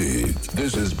big.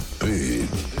 This is big.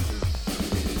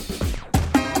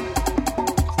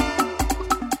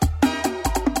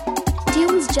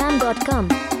 Tunesjam.com.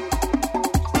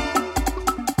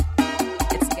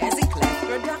 It's Gazi Class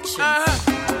Productions.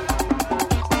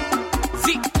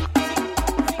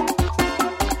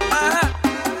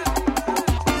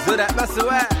 So that must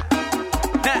away.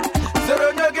 So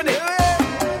don't know get it.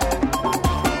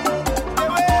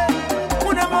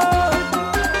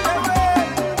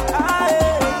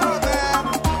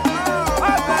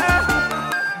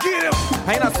 Get him. I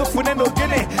ain't so funny no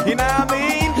get it. You know what I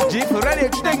mean? Jeep ready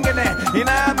to ding it. You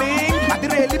know what I mean? I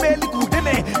did really good in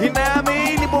it. You know what I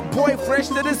mean? Boy fresh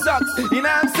to the socks. You know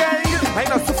what I'm saying? I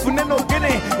ain't so funny no get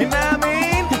it. You know what I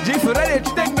mean? Jeep ready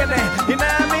to ding it. You know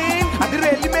what I mean? I did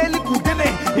really good in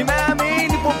it. You know what I mean?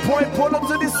 Boy, pull up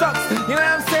to the socks. You know what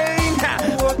I'm saying?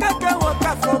 Walk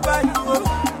up for by you.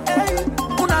 Hey,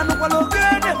 Unano Palo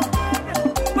Gane.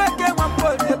 Where can one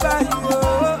pull the by you?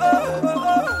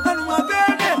 And one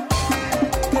gane.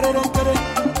 Get it, get it.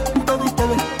 Don't be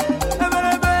telling. Never,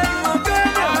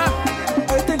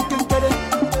 I think you get it.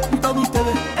 Don't be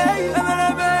telling. Hey, never,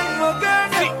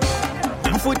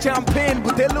 for champagne,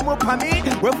 but tell them up on me.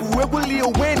 Where will you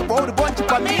win for the bunch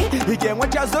of me? He can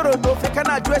watch us or no, if I can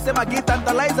address him, I get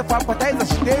tantalizer for appetizer.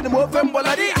 She did more from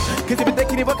Boladi. Because if you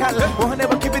take any vocal, or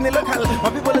never keeping the local,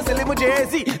 my people is a little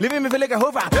jazzy, living me feel like a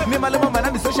hover. Me, my little man,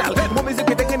 and the social. More music,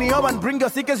 take any over and bring your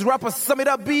sickest rappers. Sum it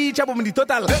up, beach up on the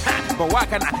total. But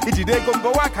wakana, it's a day go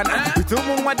wakana. We told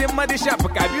me what the muddy shop,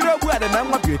 I be rogue and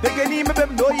I'm up here. Take any of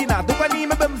them, doina, do any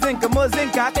of them think a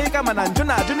mozinka, take a man and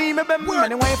Juna, Junie,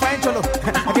 and why find Cholo. I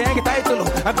can't get title.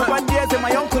 I go 1 year to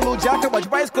my uncle, Jack, watch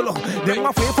bicycle. Then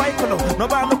my free fight, no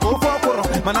bad no go for Koro.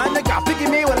 Manana got picking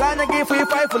me while I gave free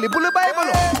fight for the bullet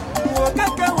Bible. Walk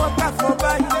up for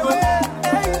by you.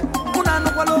 Unano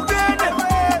Palo Gane.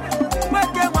 Where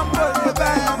can one pull the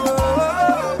Bible?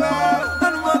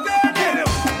 And what get it?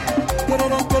 Get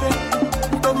it, get it.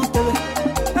 Don't be telling.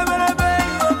 Never,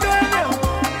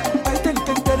 I think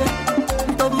you get it.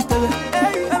 Don't be telling.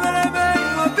 Hey, never,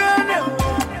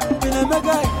 in a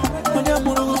mega.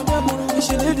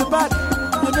 She need the bad.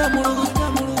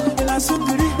 In a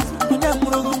sunduri, in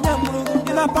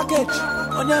a package.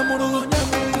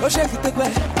 Oh, shake it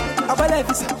away. I believe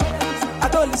it. I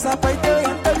don't listen. Fight away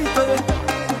and everything.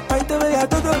 Fight away. I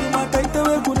don't know my fight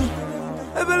away.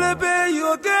 I believe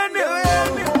you again.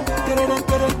 Get it,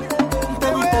 get it.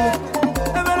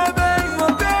 I believe you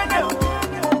again.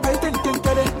 I think you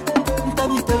get it.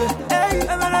 Hey, I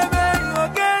believe you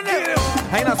again.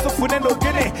 I ain't so funny no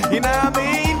get it. You know what I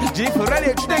mean? Jeep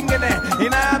ready to ding it. You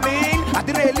know what I mean? I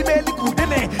did really good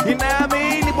in it. You know what I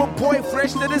mean? Boy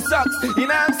fresh to the socks. You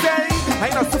know what I'm saying? I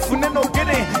ain't so funny no get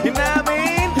it. You know what I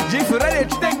mean? Jeep ready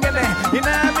to ding it. You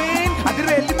know what I mean? I did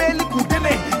really good in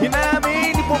it. You know what I mean?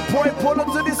 Boy pull up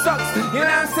to the socks. You know what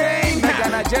I'm saying?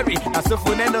 Gana Jerry, I so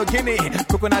funny no guinea.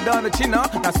 Coconut down the chino,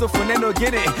 I so funny no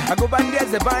guinea. I go back there,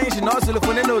 the buying, she knows the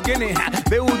funny no guinea.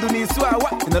 They would do this so I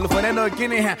want the funny no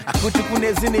guinea. I put you in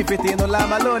the zini, no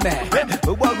lama alone.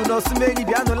 Who will know so many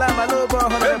piano lama lobo,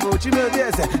 but you know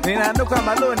this. Then I know come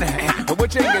alone.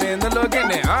 But you're in the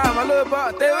login. I'm a low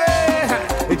bot. The way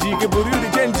you can put you the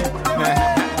genji.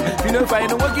 You know, if I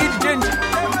know what you genji.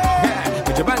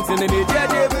 But your banks in the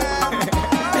judge.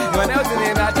 One else in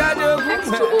a judge.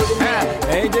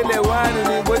 Hey, the one in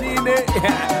the body.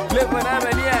 Live when I'm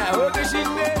in here. What is she?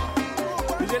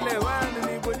 The one in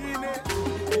the body.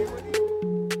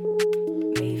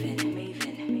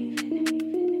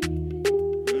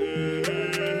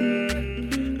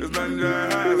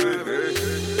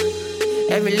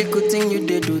 Every little thing you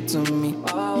did do to me,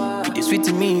 you did sweet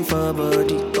to me for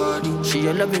body. She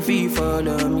your loving fee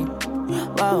follow me.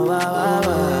 wow, wow, wow,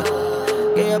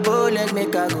 wow. Yeah, your bullet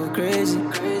make I go crazy.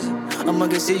 I'ma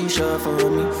get say you sure for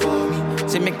me.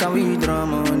 Say make I withdraw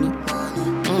money.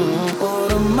 Oh,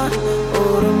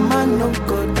 man, no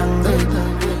go down.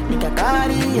 Make I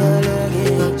carry your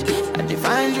luggage. I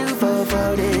define you for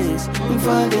 4 days. In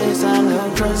 4 days, I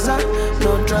no trust, I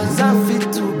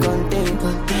fit to contain.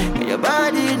 Your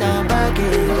body now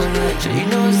baggage. So you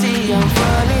know, see, I'm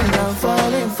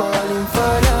falling for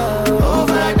love.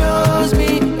 Overdose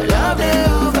me, love they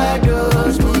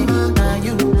overdose me. Now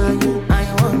you, I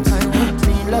want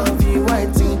me, love you,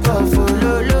 waiting for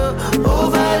follow.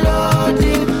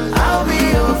 Overloading, I'll be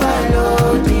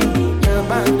overloading. Your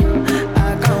bank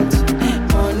account,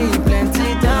 money plenty,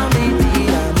 tell me the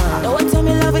amount. Don't tell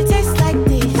me love, it tastes like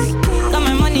this. Got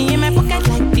my money in my pocket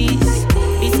like this.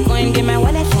 Bitcoin in my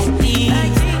wallet like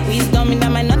this. Wisdom in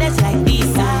my knowledge like this.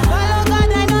 Follow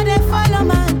God, I know they follow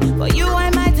man. For you, I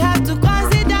might have to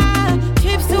consider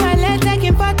trips to LA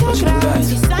taking photographs.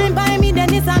 You sign by me,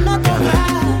 then it's another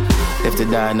graph. Live to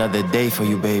die another day for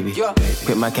you, baby.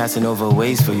 Quit my Casanova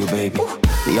ways for you, baby.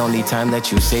 The only time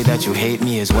that you say that you hate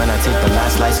me is when I take the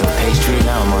last slice of pastry.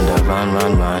 Now I'm on the run.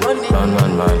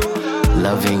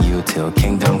 Loving you till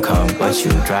kingdom come, but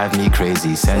you drive me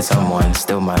crazy. Send someone,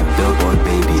 still my billboard,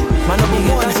 baby. Man, I'm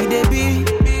gonna see they be.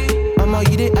 Mama,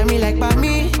 you did, I mean like by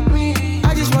me.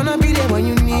 I just wanna be there when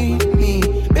you need me.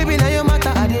 Baby, now your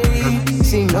matter, I did.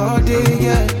 Sing all day,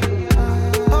 yeah.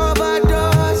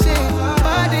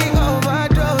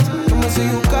 So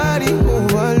you got it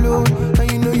overload,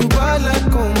 and you know you bad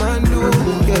like commando.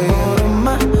 Yeah,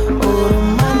 oh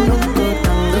man, no go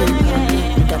down.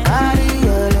 Make I carry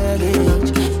your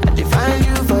luggage. I define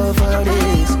you for 4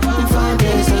 days. In 4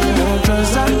 days,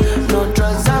 no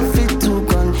trust, I fit to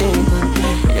contain.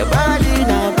 Your body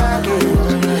now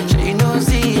baggage. So you know,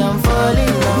 see, I'm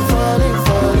falling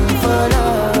for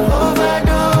love.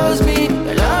 Overdose me,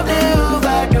 your love they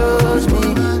overdose me.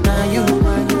 Now you,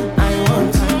 I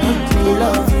want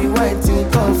love you, waiting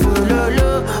for full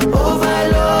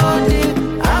overloading.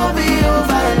 I'll be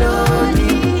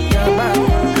overloading. Your bank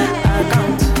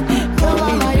account,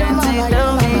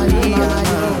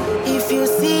 if you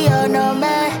see her no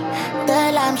man,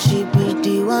 tell him she be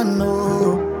the one, no.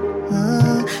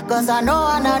 Cause I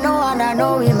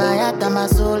know in my heart and my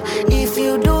soul. If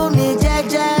you do me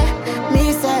jeje,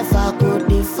 me self I could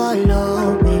be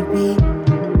follow, baby.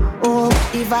 Oh,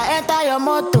 if I enter your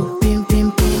motor, pim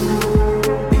pim pim.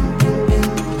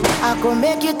 I could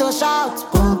make you to shout,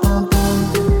 pum pum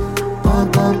pum,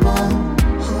 pum pum pum.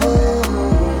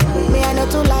 Me I know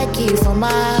to like you for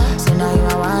my, so now you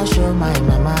I want show my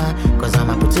mama. Cause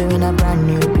I'ma put you in a brand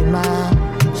new bima.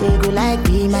 She go like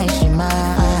be my shima.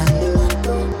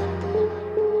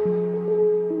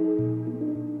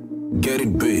 Get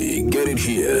it big, get it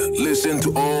here. Listen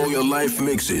to all your live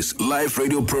mixes, live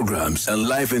radio programs, and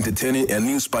live entertaining and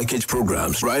news package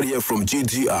programs right here from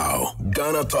GTR,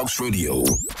 Ghana Talks Radio.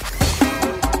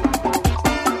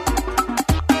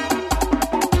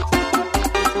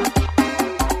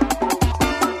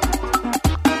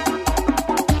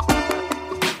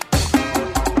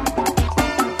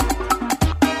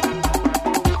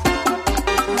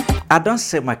 I don't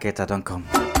say market, I don't come.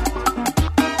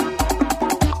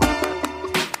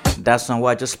 That's one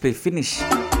where I just play finish.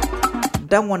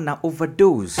 That one now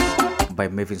Overdose by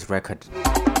Mavin's record.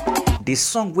 The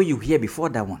song where you hear before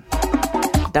that one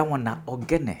now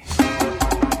Ogene.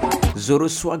 Zoro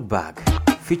Swag Bag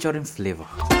featuring Flavor.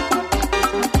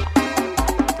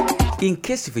 In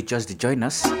case if you just join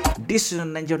us, this is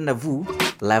Nigerian Navu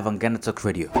live on Ghana Talk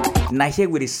Radio. Now here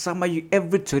with the summer you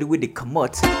every story with the come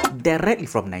out directly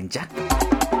from Niger.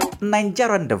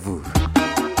 Nigerian Navu.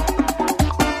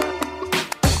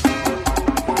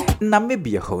 Now maybe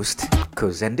your host,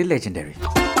 Kozen the legendary.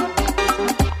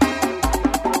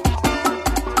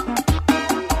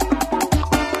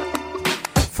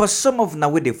 For some of now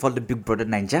where they follow Big Brother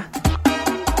Niger,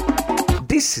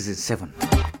 this season 7,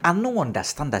 I no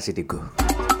understand as they go.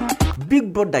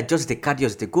 Big Brother just they carry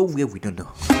us, they go where we don't know.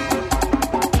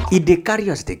 If they carry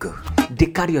us, they go. They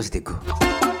carry us, they go.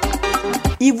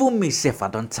 Even myself, I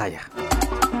don't tire.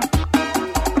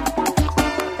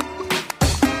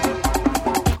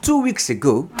 2 weeks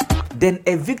ago, then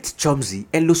evict Chomzi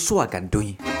and Loswag and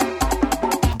Doyin.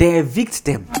 They evict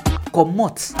them. Come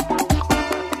out.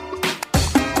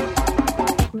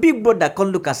 Big Brother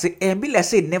can look and say, be like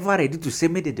say never ready to say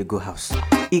me they go house.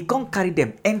 He can't carry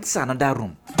them enter another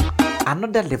room,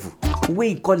 another level, where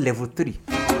he call level 3.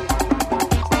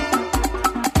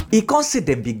 He can't see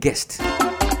them be guest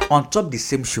on top the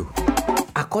same show.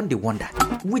 I can't they wonder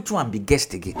which one be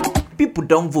guest again. People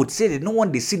don't vote, say they don't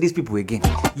want to see these people again.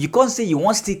 You can't say you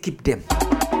want to still keep them.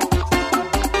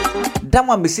 That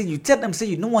one be say you tell them say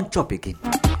you no want chop again.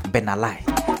 But na lie.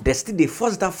 They still they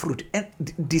force that fruit and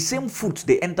the same fruit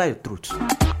they enter your throat.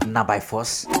 Now by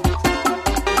force.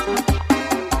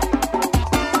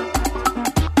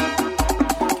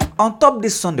 On top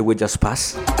this Sunday we just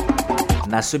pass.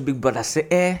 Now so big brother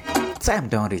say time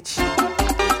don't reach.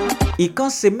 He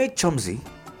can't say make Chomzi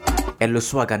and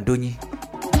Loswagandoni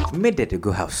made they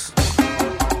go house.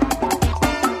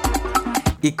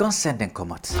 He can't send them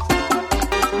come out.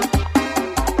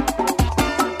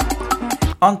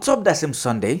 On top that same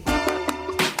Sunday,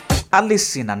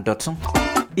 Alison and Dotton,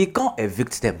 he can't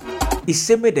evict them. He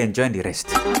say made them join the rest.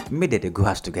 Made they go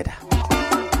house together.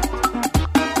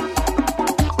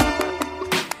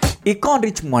 He can't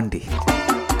reach Monday.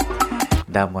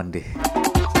 That Monday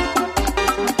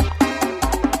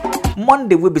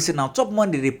we be saying on top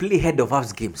Monday they play head of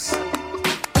house games.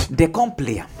 They can't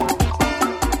play them.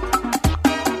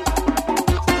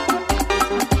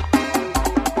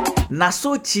 Na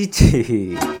so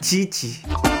chichi.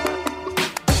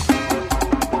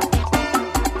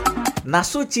 Na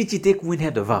so chichi take win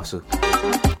head of house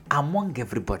among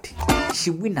everybody. She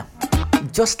win them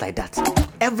just like that.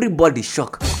 Everybody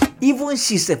shocked. Even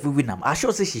she self will win them. I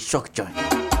sure say she shocked joy.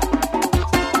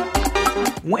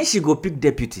 When she go pick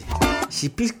deputy, she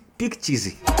pick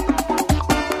Cheesy.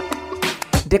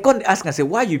 They can't ask her say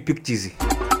why you pick Cheesy.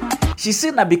 She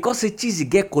said that because say Cheesy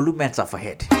get columns of her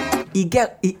head. He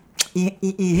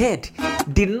head.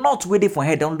 The not waiting for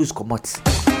her don't lose commot.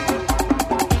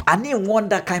 I need one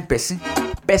that kind person.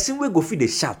 Person we go feed the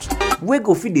shout. We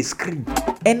go feed the scream.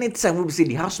 Anytime we say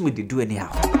the housemate they do anyhow.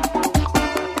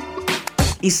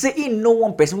 He say in no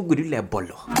one person we go do like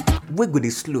bolo. We go the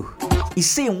slow. He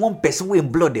say in one person we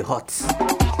in blood the hot.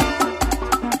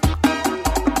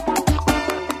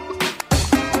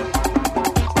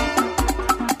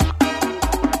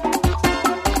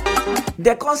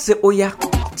 They can't say, oh yeah,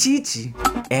 Chichi,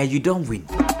 you don't win.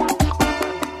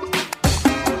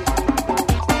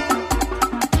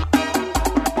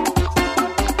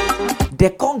 They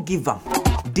can't give them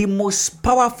the most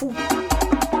powerful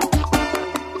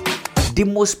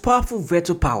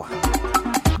veto power.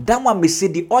 That one may say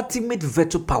the ultimate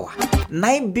veto power.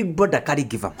 9 big brother carry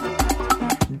give them.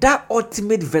 That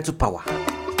ultimate veto power.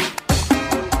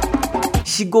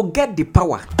 She go get the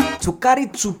power to carry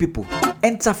 2 people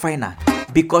enter final.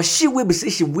 Because she will be say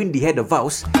she win the head of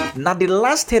house. Now the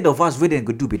last head of house we then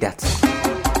go do be that.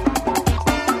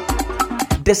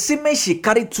 The same she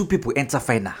carry 2 people enter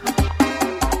final.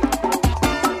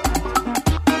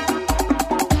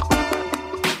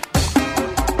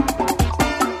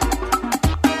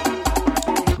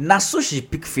 Now so she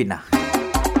pick final.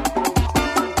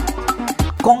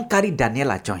 Come carry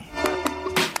Daniela join.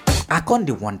 I can't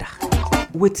the wonder.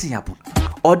 Waiting happen.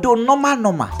 Although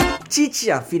normal. Chichi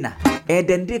and Fina. And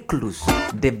then they close.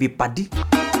 They be paddy.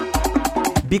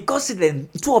 Because then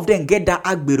 2 of them get that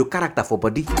Agbero character for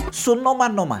body. So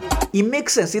normal. It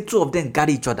makes sense if 2 of them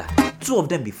carry each other. 2 of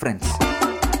them be friends.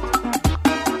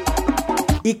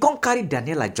 He can't carry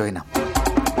Daniela join him.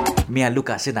 Me and look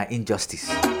and say na injustice.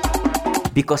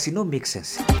 Because it no make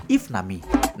sense. If na me,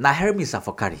 na Hermes are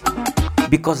for carry.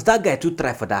 Because that guy too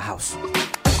try for that house.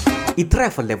 He try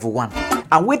for level 1.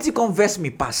 And wait till converse me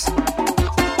pass.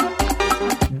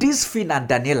 This Finn and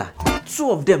Daniela, 2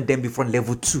 of them then be from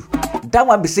level 2. That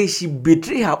one be say she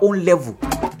betray her own level.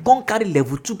 Can't carry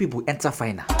level 2 people enter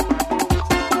final.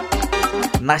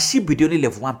 Now she be the only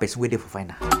level 1 person waiting for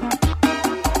final.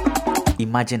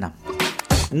 Imagine them.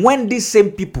 When these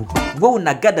same people will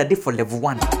not gather there for level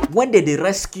 1, when they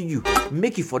rescue you,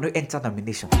 make you for no enter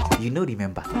nomination. You know,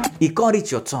 remember, it can't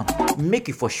reach your turn, make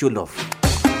you for show love.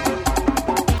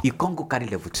 You can't go carry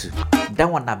level 2. That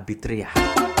one a betrayer.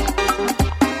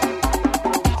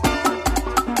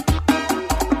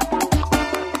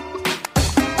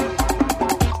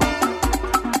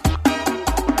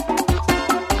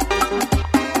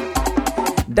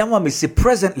 That one may say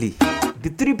presently, the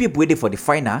 3 people waiting for the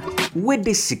final, where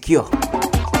they secure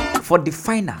for the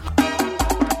final.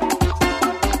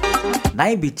 Now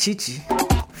it be Chichi,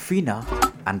 Fina,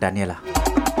 and Daniela.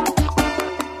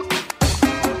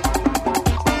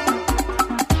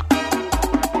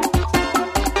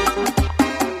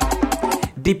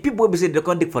 The people will be saying they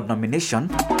can't for nomination.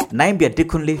 Now it be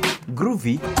Adekunle,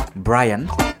 Groovy, Brian,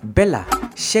 Bella,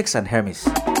 Shakes, and Hermes.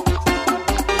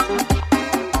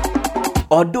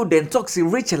 Although then talk say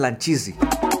Rachel and Cheesy,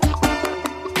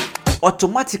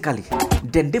 automatically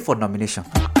then they for nomination.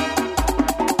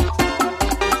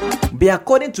 But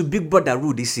according to Big Brother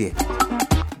rule this year,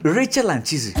 Rachel and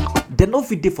Cheesy they no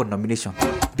fit dey for nomination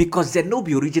because they no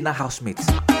be original housemates.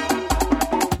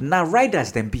 Now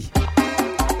riders them be.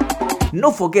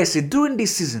 No forget, say during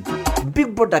this season,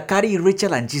 Big Brother carry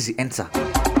Rachel and Jeezy enter.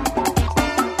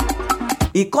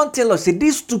 He can't tell us say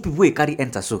these two people will carry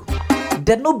enter so.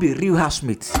 They no be real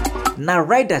housemates. Now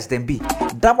riders them be.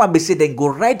 That one be say then go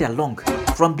ride along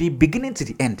from the beginning to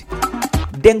the end.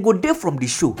 Then go there from the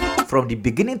show, from the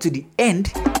beginning to the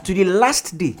end to the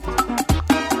last day.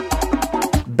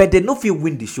 But they no feel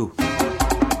win the show.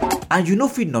 And you no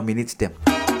feel nominate them.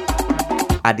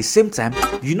 At the same time,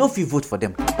 you no feel vote for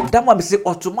them. That one be say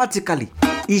automatically,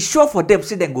 it's sure for them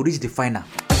say then go reach the final.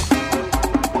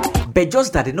 But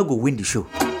just that they no go win the show.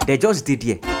 They just did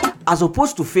here. As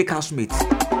opposed to fake housemates,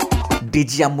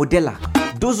 DJ and Modella,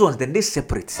 those ones then they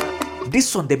separate.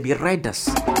 This one they be riders.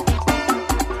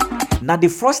 Now the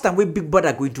first time we Big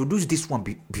Brother go introduce this one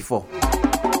before.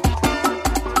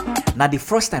 Now the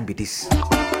first time be this.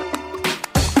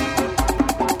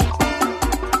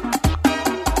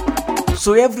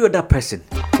 So every other person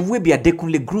who will be a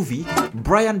Adekunle Groovy,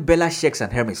 Brian, Bella, Shakes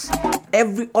and Hermes,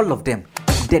 all of them,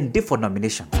 then they for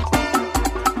nomination.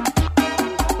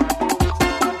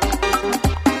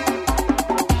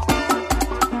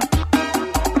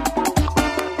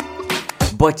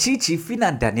 But Chichi, Fina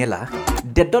and Daniela,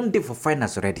 they don't do for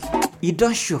finals already. You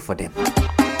don't show for them.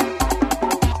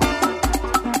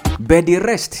 But the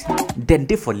rest, then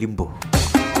they for limbo.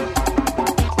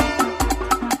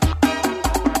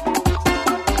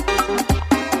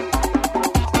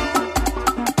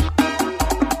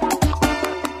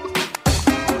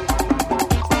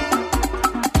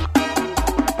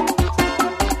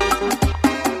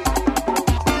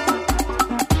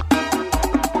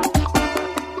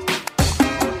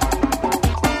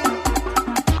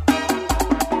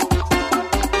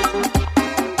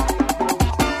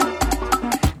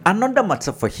 Another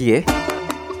matter for here.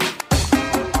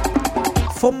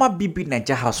 Former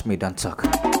BBNaija housemaid don't talk.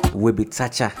 Will be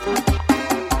Thatcher.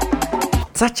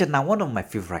 Thatcher now one of my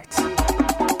favorites.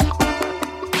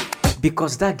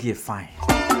 Because that girl fine.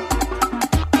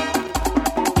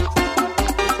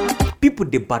 People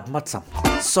they bad matter.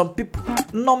 Some people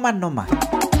normal.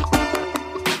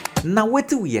 Now what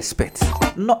do we expect?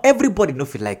 Not everybody no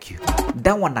feel like you.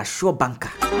 That one a sure banker.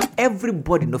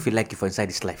 Everybody no feel like you for inside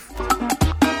this life.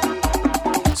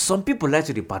 Some people like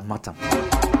to the bad matter.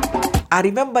 I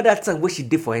remember that time when she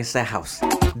did for inside house.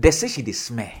 They say she did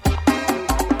smell.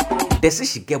 They say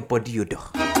she get body odor.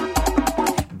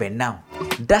 But now,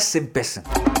 that same person.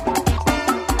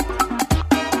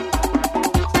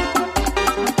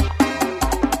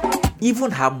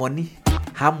 Even her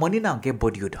money now get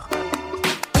body odor.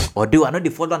 Or do I know they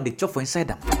fall on the chop for inside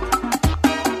them?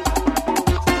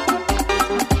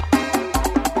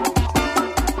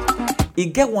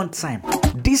 It get one time.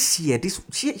 This year,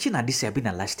 she not this year, been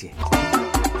a last year.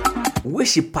 Where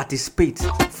she participate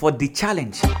for the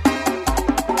challenge.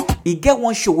 It get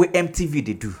one show where MTV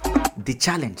they do the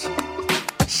challenge.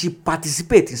 She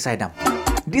participate inside them.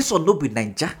 This one no be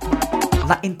Naija,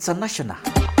 na international.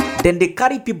 Then they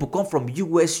carry people come from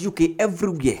US, UK,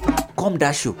 everywhere. Come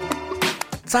that show.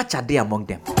 Such a day among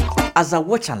them. As I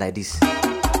watch and like this,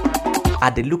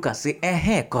 I they look and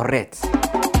say, correct.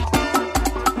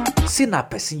 See na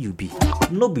person you be,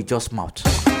 no be just mouth.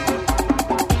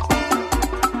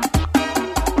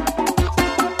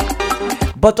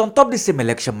 But on top this same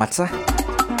election matter,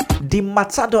 the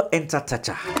matter don't enter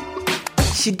Thatcher.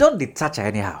 She done the Thatcher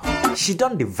anyhow. She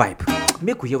done the vibe.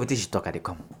 Make we hear what she talk at the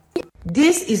come.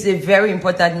 This is a very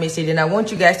important message, and I want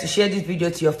you guys to share this video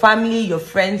to your family, your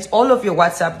friends, all of your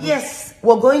WhatsApp. Yes,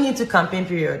 we're going into campaign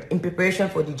period in preparation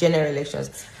for the general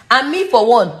elections. And me, for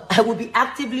one, I will be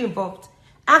actively involved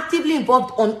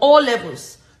on all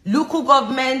levels. Local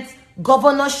government,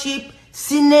 governorship,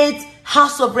 Senate,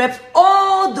 House of Reps,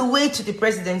 all the way to the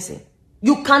presidency.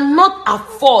 You cannot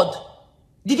afford,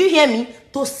 did you hear me,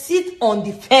 to sit on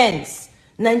the fence.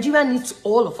 Nigeria needs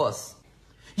all of us.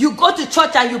 You go to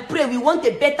church and you pray, we want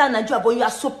a better Nigeria, but you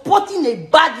are supporting a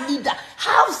bad leader.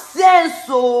 Have sense,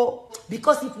 so.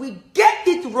 Because if we get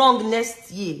it wrong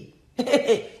next year,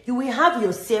 you will have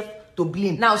yourself to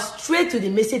blame. Now, straight to the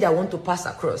message I want to pass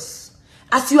across.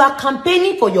 As you are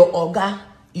campaigning for your Oga,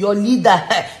 your leader,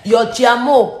 your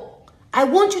Chiamo, I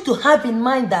want you to have in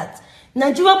mind that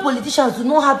Nigerian politicians do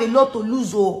not have a lot to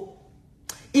lose. Oh.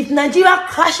 If Nigeria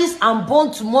crashes and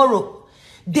burns tomorrow,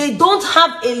 they don't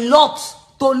have a lot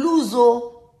to lose.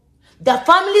 Oh. Their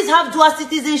families have dual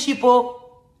citizenship.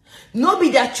 Oh. No be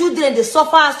their children, they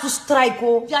suffer as to strike.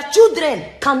 Oh. Their children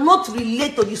cannot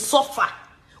relate to the suffer.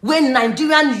 When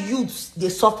Nigerian youths, they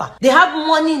suffer. They have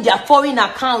money in their foreign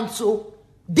accounts, so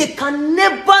they can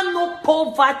never know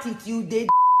poverty till they...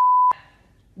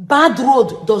 Bad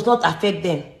road does not affect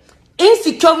them.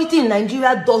 Insecurity in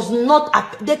Nigeria does not,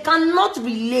 they cannot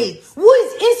relate. Who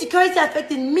is insecurity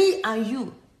affecting? Me and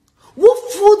you. Who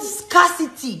food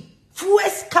scarcity, fuel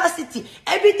scarcity,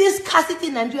 everything scarcity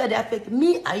in Nigeria, they affect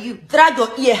me and you. Drag your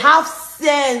ear, have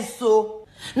sense. So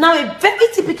now a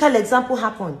very typical example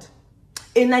happened.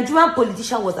 A Nigerian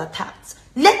politician was attacked.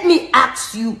 Let me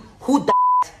ask you who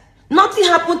died. Nothing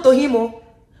happened to him,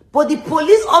 but the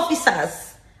police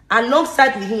officers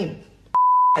alongside with him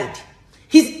died.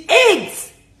 His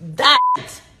aides died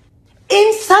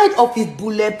inside of his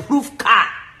bulletproof car.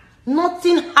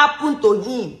 Nothing happened to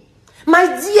him. My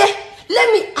dear,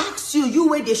 let me ask you, you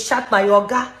where they shot my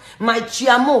yoga, my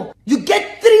chiamo, you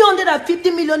get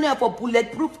 350 million naira for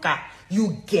bulletproof car.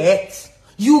 You get.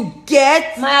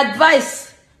 My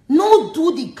advice, no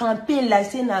do the campaign like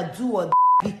say na do or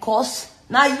because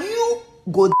now you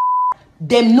go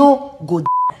them no go.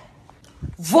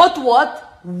 Vote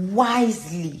what?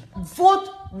 Wisely. Vote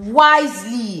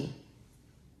wisely.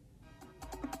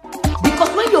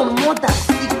 Because when your mother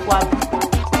sick,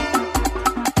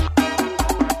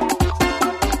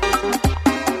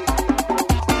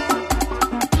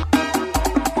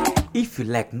 if you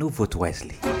like no vote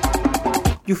wisely,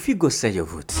 you fit go sell your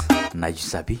vote. Now you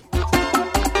sabi.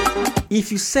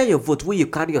 If you sell your vote where you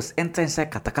carry us enter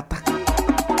inside katakata,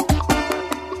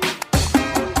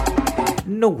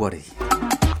 no worry.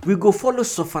 We go follow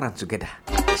suffering together.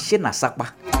 Shena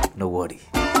sakpa, no worry.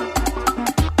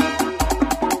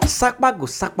 Sakpa go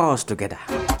sakpa us together.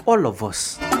 All of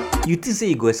us. You think say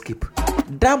you go escape?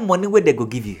 That money where they go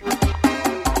give you,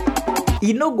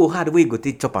 you no go hard where you go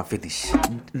take chop and finish.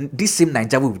 This same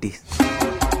Nigeria with this.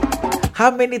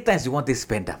 How many times you want to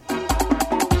spend them?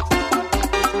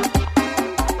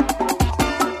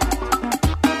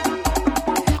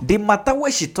 The matter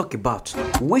where she talk about,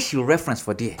 where she reference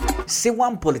for there, say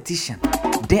one politician,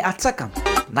 they attack him.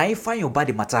 Now if find your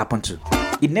body matter happen to.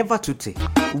 It never to take.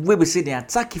 Where we say they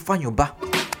attack if find your ba.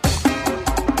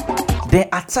 They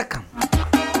attack him.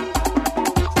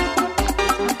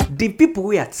 The people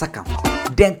we attack him,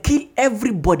 then kill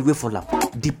everybody we follow.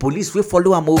 The police we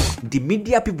follow him, the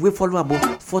media people we follow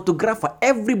him, photographer,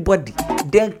 everybody,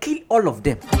 then kill all of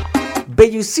them. But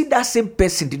you see that same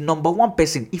person, the number one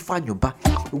person, if I know back,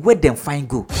 where them find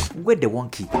go, where they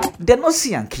want key, they not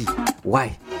see and key.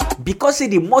 Why? Because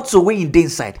the motor way in the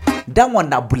inside, that one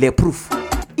na bulletproof.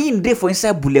 In there for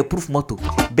inside bulletproof motor,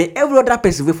 but every other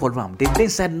person will follow them. They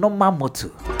inside normal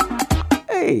motor.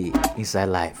 Hey, inside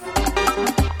life.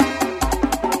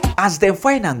 As them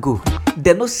find and go,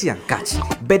 they not see and catch,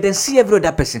 but then see every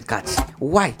other person catch.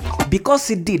 Why? Because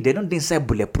they don't inside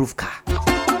bulletproof car.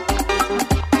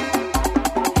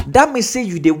 That means say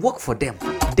you they work for them,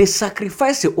 they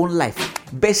sacrifice your own life,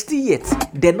 but still yet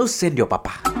they no send your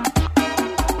papa.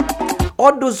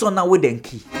 All those on where then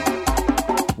key,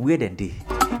 where then they,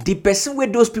 the person where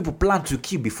those people plan to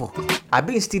kill before, I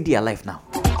been still there alive now.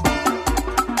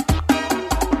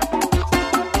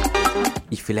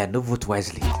 If you like no vote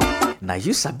wisely, now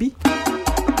you sabi,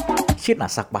 she na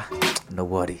sakpa, no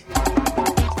worry,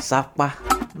 sakpa,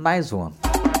 nice one.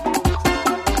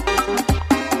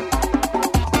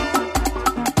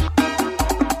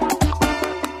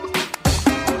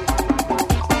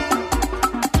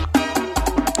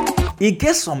 He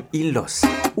gets some in-laws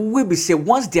who will be say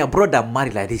once their brother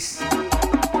married like this,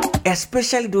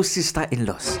 especially those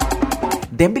sister-in-laws,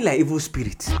 them be like evil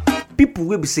spirits. People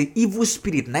will be say evil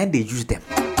spirit, now they use them.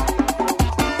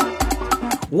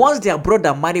 Once their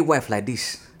brother marry wife like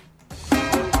this,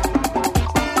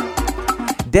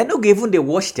 they no even they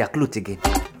wash their clothes again.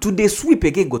 To they sweep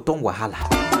again go turn wahala.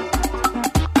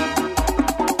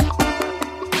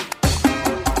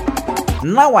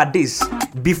 Nowadays,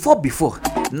 before,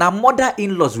 now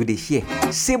mother-in-laws with the here.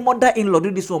 Say mother-in-law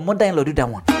do this one, mother-in-law do that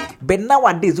one. But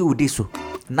nowadays who do so?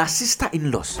 Now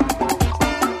sister-in-laws.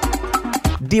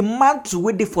 The mantle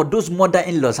waiting for those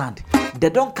mother-in-laws hand. They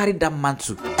don't carry that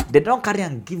mantle. They don't carry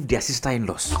and give their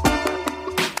sister-in-laws.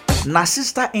 Now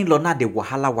sister-in-law now the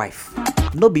wahala wife.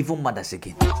 No be even mothers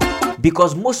again.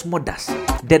 Because most mothers,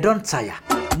 they don't tire.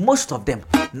 Most of them,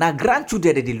 now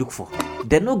grandchildren that they look for.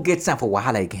 They don't get time for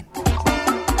wahala again.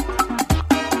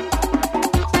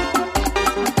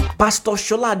 Pastor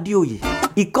Shola Dioye,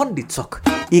 he can't the talk,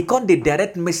 he can't the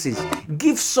direct message.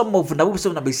 Give some of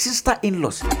the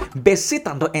sister-in-laws, but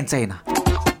Satan don't enter in.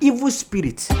 Evil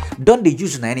spirits don't they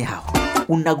use anyhow.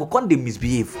 Unago can't they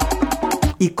misbehave.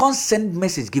 He can't send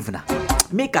message given her.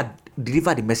 Make her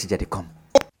deliver the message that they come.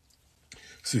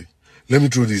 See, let me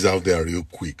throw this out there real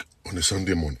quick on a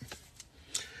Sunday morning.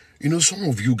 You know, some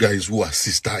of you guys who are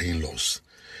sister-in-laws,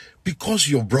 because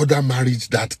your brother married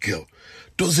that girl,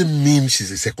 doesn't mean she's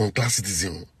a second-class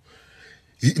citizen.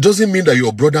 It doesn't mean that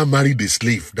your brother married a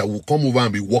slave that will come over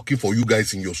and be working for you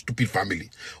guys in your stupid family.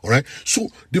 All right? So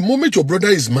the moment your brother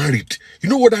is married, you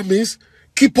know what that means?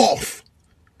 Keep off.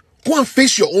 Go and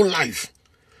face your own life.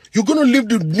 You're going to leave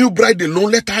the new bride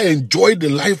alone. Let her enjoy the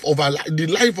life of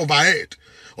her head.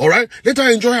 All right? Let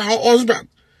her enjoy her husband.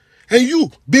 And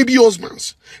you, baby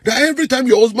husbands, that every time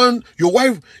your husband, your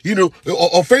wife,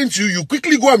 offends you, you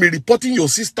quickly go and be reporting your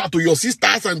sister to your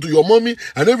sisters and to your mommy,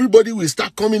 and everybody will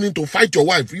start coming in to fight your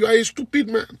wife. You are a stupid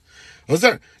man.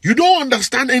 You don't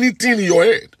understand anything in your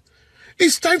head.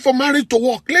 It's time for marriage to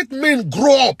work. Let men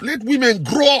grow up. Let women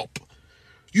grow up.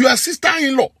 You are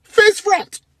sister-in-law, face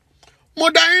front.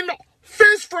 Mother-in-law,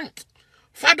 face front.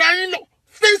 Father-in-law,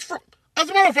 face front. As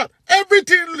a matter of fact,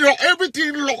 everything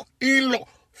in-law,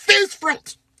 face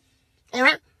front. All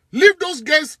right? Leave those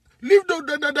guys, leave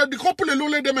the couple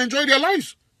alone, let them enjoy their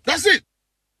lives. That's it.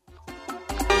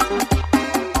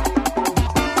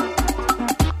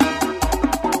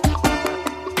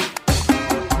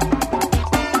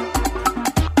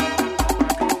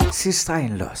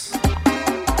 Sister-in-laws.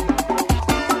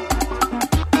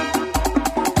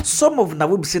 Some of na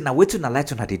will be saying, now wait till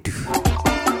light on how they do.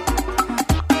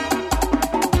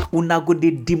 Una go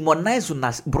they demonize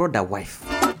una's brother wife.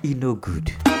 E no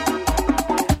good.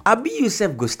 Abi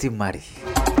yourself go still marry.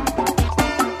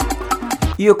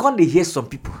 You can't hear some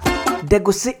people. They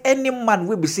go say any man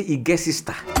will be say he get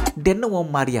sister. They no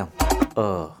one marry him.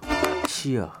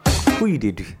 Sure. Who you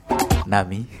they do? Na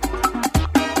me.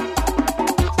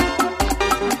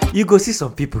 You go see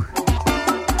some people.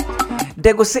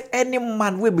 They go say any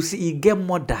man will be say he get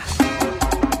mother.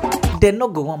 They no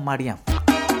go one marry him.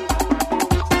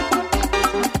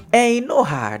 And it no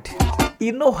hard.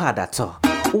 It no hard at all.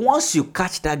 Once you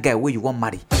catch that guy where you want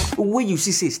marry, where you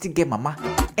see say still get mama,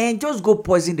 and just go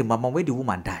poison the mama when the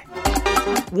woman die.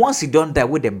 Once he don't die,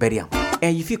 with them bury him,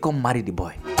 and if you come marry the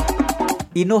boy,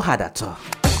 it no hard at all.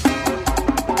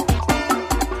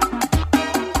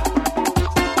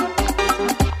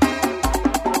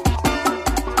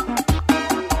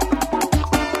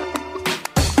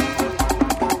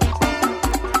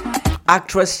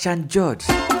 Actress Shan George.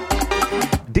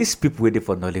 These people waiting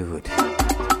for Nollywood.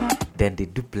 Then they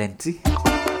do plenty.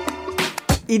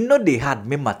 You know they had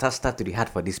me matter start to the hard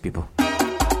for these people.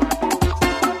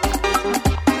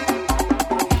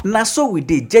 Now so we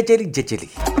did jejely.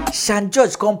 Shan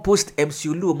George come post MC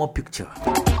Oluomo picture.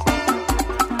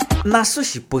 Now so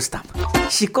she post them.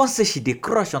 She come say she dey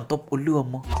crush on top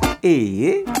Oluomo.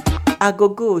 Hey, I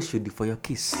go show you for your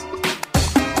kiss.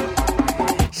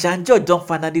 Shan George don't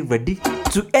finally ready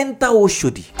to enter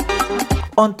Oshodi.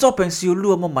 On top and see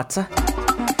Oluomo matter.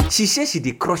 She says she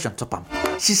dey crush on top am.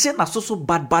 She say na so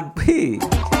bad. Hey.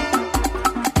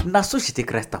 Na so she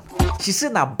take rest am. She say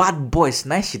na bad boys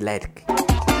na she like.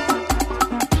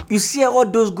 You see all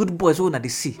those good boys who na dey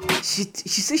see. She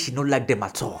say she no like them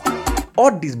at all.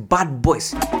 All these bad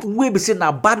boys we be say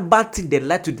na bad thing they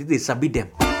like to do they sabi them.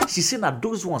 She say na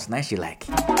those ones na she like.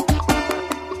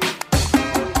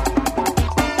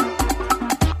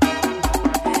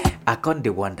 I can't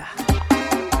wonder.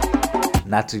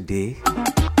 Not today.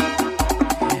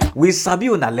 We sabi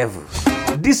on a level.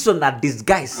 This one a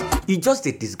disguise. You just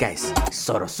a disguise.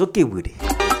 Soros okay with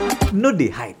it. No they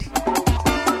hide.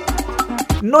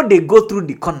 No they go through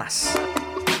the corners.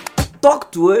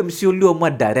 Talk to MC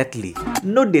Oluomo directly.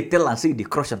 No they tell and say the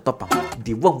crush on top am.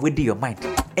 The one with your mind.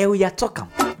 We are talk am.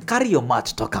 Carry your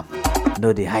mouth talk am.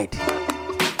 No they hide.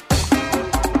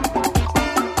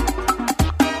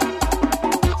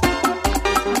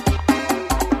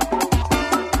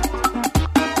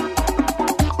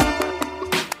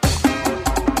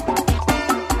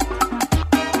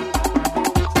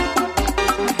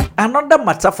 Another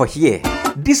matter for here.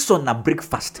 This one na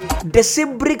breakfast. They say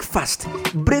breakfast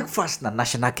na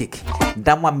national cake.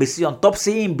 That one may see on top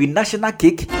saying be national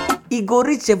cake. It go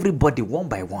reach everybody one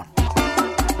by one.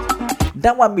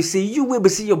 That one may say you will be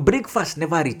see your breakfast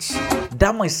never reach.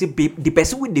 That one say the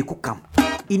person with the cook am,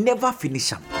 he never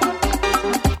finish am.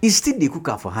 He still the cook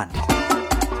am for hand.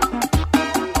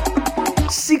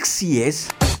 6 years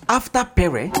after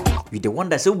Pere, you the one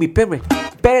that say will be Pere.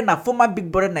 Pere na former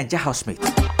Big Brother Naija housemate.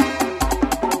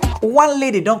 One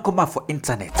lady don't come out for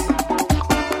internet.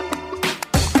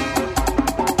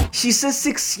 She said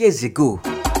 6 years ago,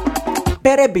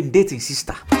 Pere been dating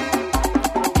sister.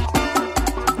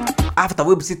 After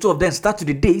we see two of them start to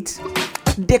the date,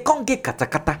 they can't get kata.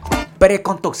 Pere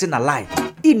can't talk saying a lie.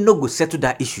 He no go settle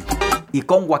that issue. He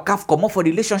can't work off, come up for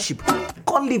the relationship.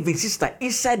 Can't live with sister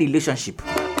inside the relationship.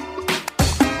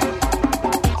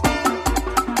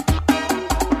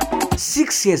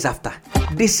 6 years after,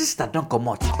 the sister don't come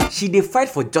out. She dey fight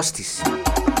for justice.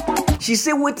 She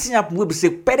say waiting up we be say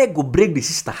Pere go break the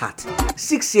sister heart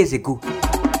 6 years ago.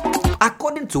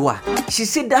 According to her, she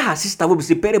said that her sister will be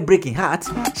say Pere breaking heart,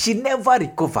 she never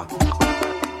recover.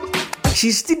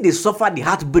 She still dey suffer the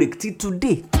heartbreak till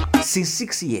today since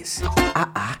 6 years.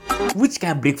 Which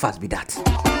kind of breakfast be that?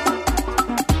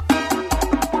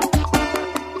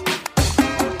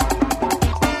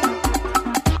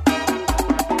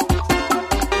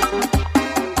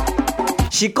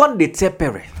 She can't dey tell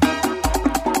Pere.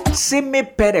 Say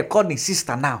make Pere call his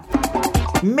sister now.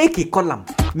 Make he call him,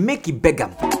 make he beg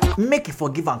him, make he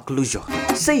forgive and closure.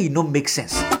 Say it no make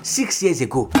sense. 6 years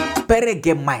ago, Pere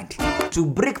get mind to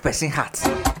break person heart.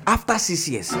 After 6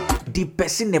 years, the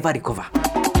person never recover.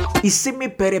 He say me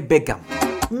Pere beg him,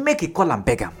 make he call him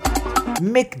beg him,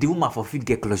 make the woman for fit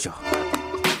get closure.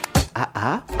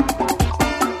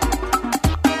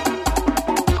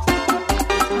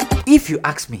 If you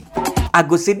ask me, I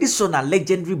go say this one a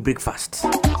legendary breakfast.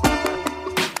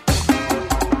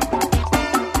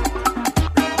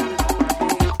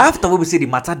 After we say the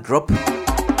matter drop,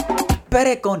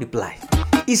 Pere can't reply.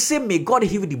 He say, may God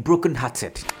heal the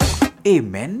broken-hearted.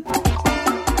 Amen.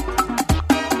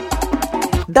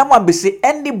 That one be say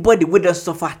anybody we don't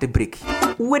suffer heartbreak,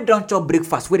 we don't chop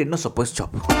breakfast where they not supposed to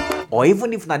chop, or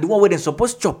even if not the one where they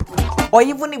supposed to chop, or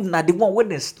even if not the one where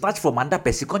they snatch from under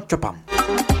person can't chop them.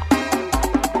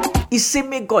 He say,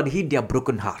 may God heal their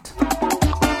broken heart.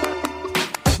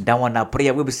 That one a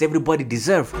prayer we be say everybody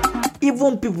deserve.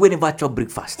 Even people will never chop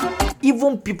breakfast.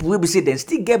 Even people will be say they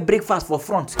still get breakfast for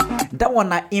front. That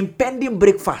one a impending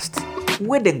breakfast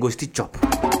where they go still chop.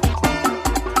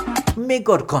 May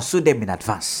God console them in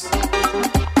advance.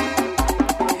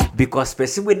 Because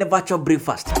person will never chop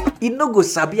breakfast. He no go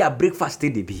sabi a breakfast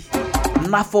till they be.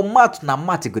 Na for mouth na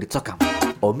mouth you go to talk am.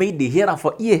 Or may they hear am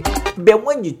for ear. But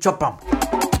when you chop am,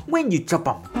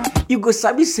 you go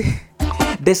sabi say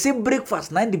the same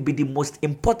breakfast na be the most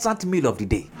important meal of the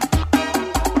day.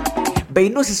 But you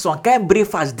know, see some kind of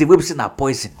breakfast the way we say na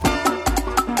poison.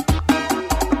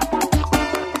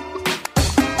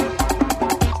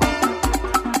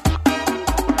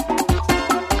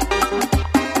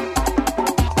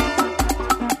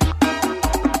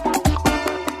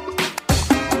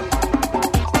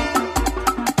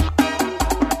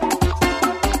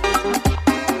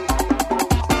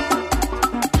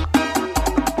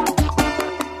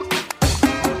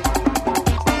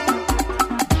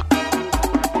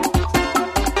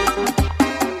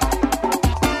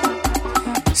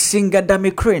 Singer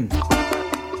Dami Crane.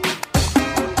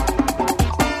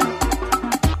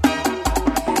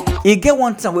 He get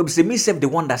one time where we say me self the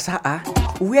one that's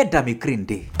where Dami Crane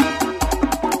dey.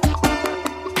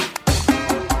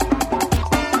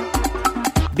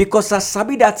 Because I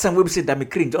sabi that time where we say Dami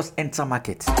Crane just enter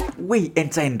market, where he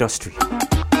enter industry.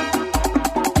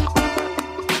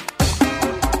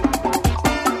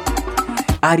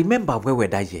 I remember where we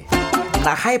that year.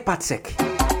 Na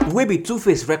Hypertech, we be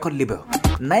Two-Face record label.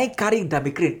 Na he carry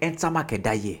Dami Crane enter market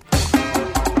that year.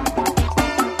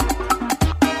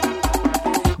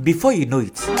 Before you know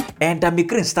it, and Dami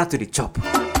Crane start to the chop.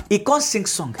 He can't sing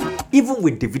song, even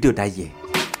with the video that year.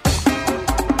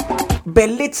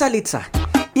 But later,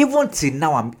 even till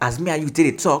now, as me and you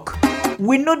did talk,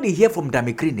 we know they hear from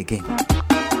Dami Crane again.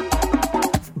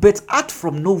 But out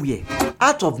of nowhere,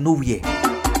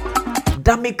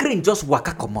 Dami Crane just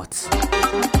waka comot.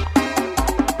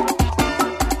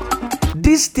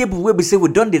 This table where we say we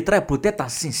don't try protect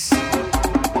us since.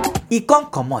 He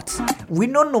can't come out. We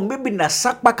don't know maybe na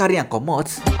sakpa carry and come out.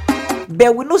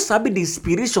 But we know sabi the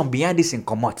inspiration behind this in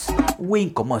come out. We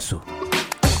in come out so.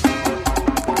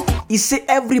 He say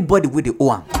everybody with the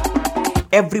oam.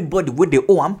 Everybody with the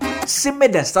oam. Say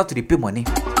make them start to repay money.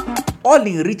 All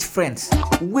in rich friends.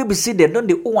 We be say they don't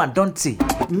the oam don't see.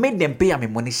 Make them pay me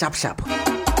money sharp.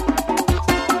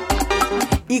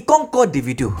 He can't call the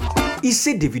video. He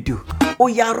say the video. Oh,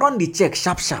 yeah, run the check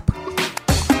sharp.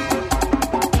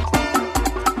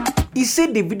 He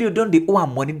said the video don't the owe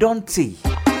money, don't say.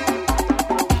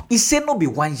 He said no be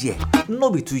 1 year, no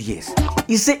be 2 years.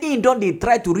 He said he don't they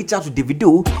try to reach out to the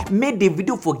video, made the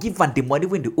video forgive and the money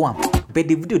when the owe, but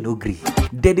the video no agree.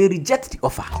 Then they reject the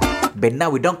offer. But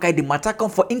now we don't carry the matter come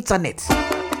for internet.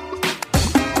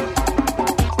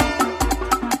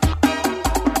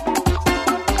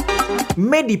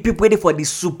 Made the people waiting for the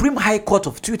Supreme High Court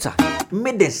of Twitter.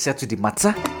 Made them settle the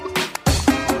matter.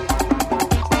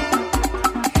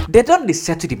 They don't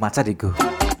settle the matter they go.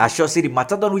 I sure say the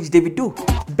matter don't reach Davido.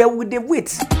 But with the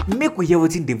wait, make we hear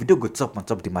what in Davido go talk on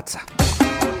top the matter.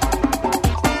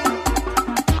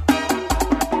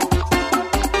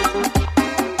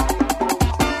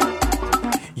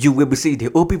 You will be saying they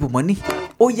owe people money.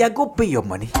 Oh yeah, go pay your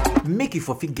money. Make you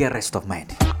for get rest of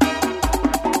mind.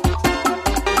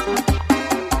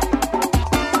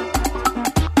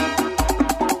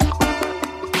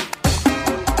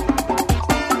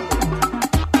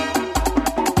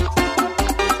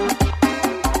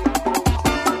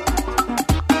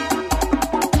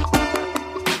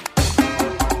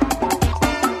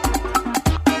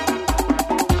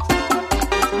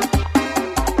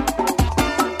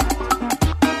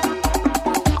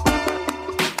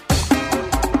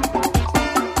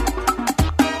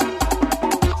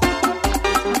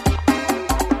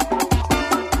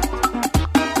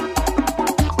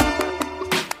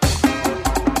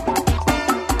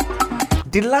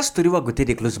 The last story we go take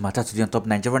the close matter to the on top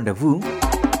Nigerian Rendezvous.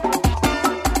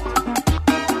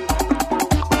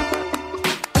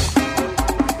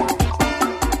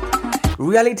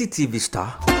 Reality TV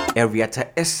star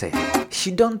Henrietta Esse,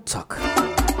 she don't talk.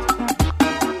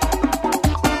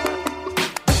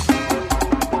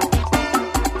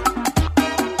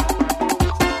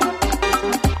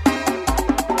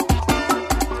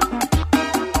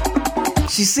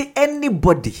 She say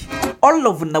anybody, all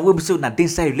of na we be say na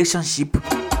inside relationship,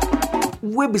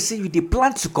 we be say you dey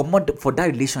plan to commode for that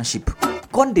relationship,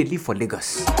 come dey live for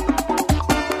Lagos.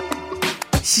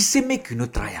 She say make you no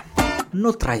try am,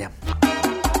 no try am.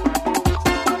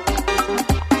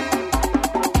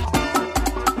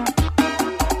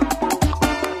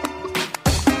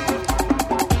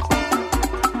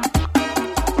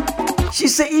 She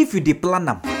say if you dey plan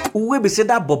am, we be say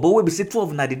that bobo we be say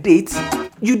 12 na the date.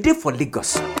 You dey for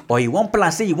Lagos, or you want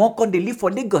plan say you want come dey live for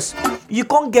Lagos. You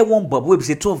can't get one bob wey be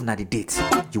say 12 na the date.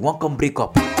 You want come break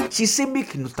up. She say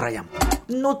make you no try am,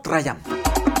 no try am.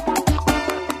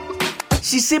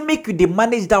 She say make you dey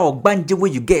manage that ogbanje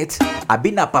wey you get. Abi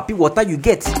na papi water you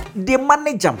get. Dey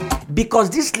manage am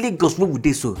because this Lagos wey we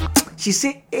dey so. She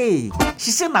say hey, she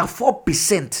say na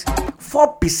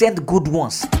 4% good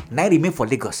ones na remain for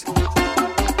Lagos.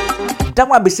 That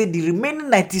one be say the remaining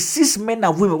 96 men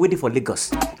and women waiting for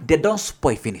Lagos, they don't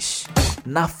spoil finish.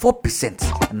 Now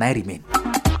 4% na remain.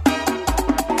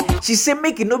 She say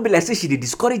make it no be like say she dey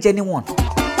discourage anyone.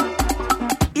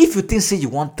 If you think say you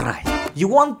want try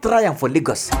am for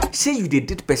Lagos. Say you dey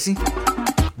date person,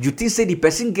 you think say the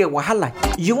person get wahala,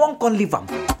 you want come leave am,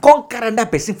 come carry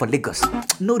that person for Lagos.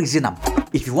 No reason am.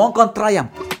 If you want come try am,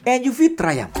 and you feel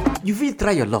try am, you feel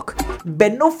try your luck.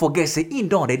 But no forget say he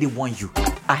don't already want you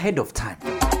ahead of time.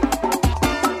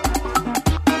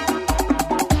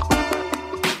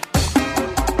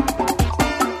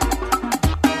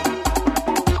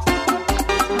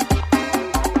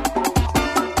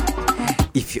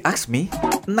 If you ask me,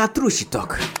 na true she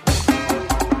talk.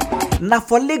 Na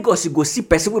for Lagos you go see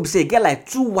person wey be say get like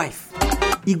 2 wives.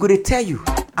 He go dey tell you,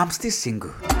 I'm still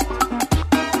single.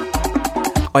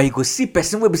 Or you go see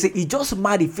person wey be say he just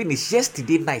married finish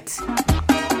yesterday night.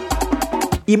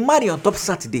 He marry on top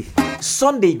Saturday.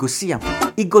 Sunday you go see him.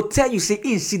 He go tell you say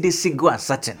he see the single and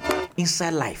certain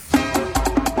inside life.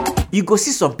 You go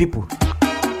see some people.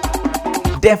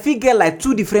 They figure like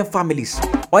 2 different families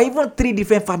or even 3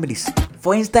 different families.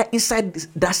 For instance, inside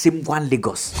that same one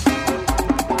Lagos.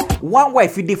 One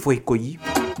wife dey for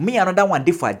Ikoyi, me another one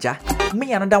dey for Aja,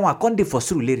 me another one come dey for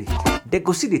Surulere. They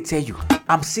go see they tell you,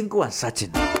 I'm single and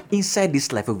searching inside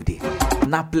this life every day.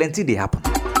 Now plenty they happen.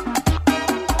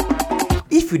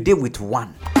 If you deal with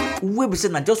one, we be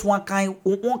saying just one kind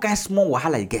small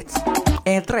wahala you get,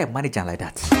 and try manage like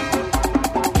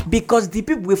that. Because the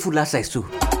people we full outside so,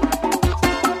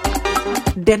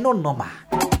 they're not normal.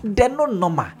 They're not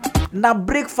normal. Now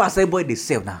breakfast everybody they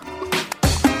sell now,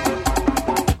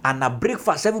 and now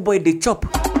breakfast everybody they chop.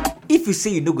 If you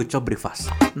say you no go chop breakfast,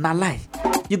 na lie.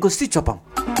 You go still chop them.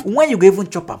 When you go even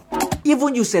chop them,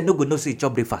 even you say no go no say you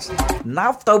chop breakfast. Now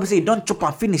after we say you don't chop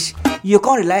and finish, you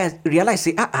can't realize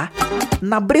say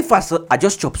now breakfast I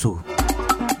just chop so,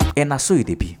 and I saw you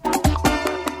they be.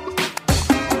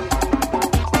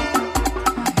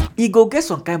 You go get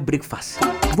some kind of breakfast.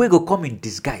 We go come in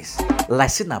disguise, like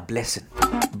say na blessing.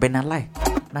 But na lie,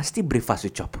 na still breakfast you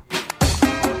chop.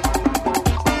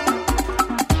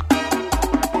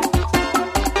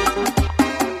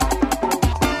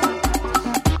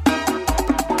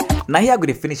 Now here I go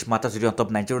to finish matters today on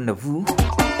top Nigerian Rendezvous.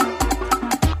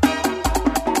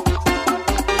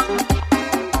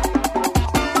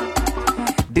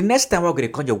 The next time we're going to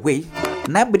come your way,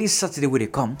 now be this Saturday where they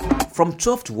come from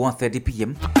 12 to 1:30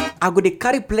 p.m. I go to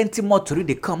carry plenty more story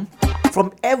they come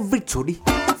from every story,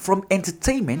 from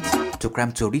entertainment to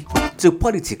crime story to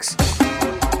politics.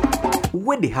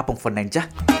 When they happen for Nigeria,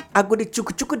 I go to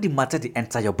chuku the matter the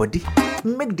enter your body,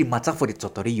 make the matter for the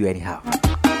totori you anyhow.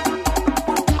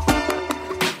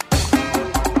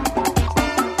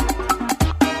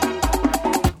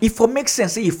 If it makes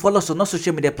sense, you follow us on all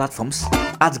social media platforms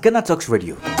at Ghana Talks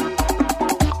Radio.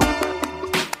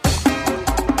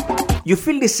 You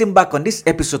feel the same back on this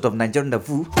episode of Nigerian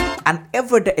Rendezvous and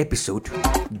every other episode,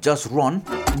 just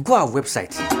go our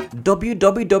website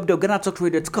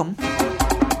www.ghanatalkradio.com.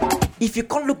 If you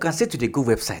can't look and say to the go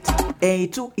website,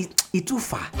 it's too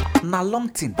far. Na long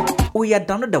thing. We are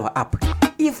download our app.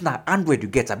 If na Android you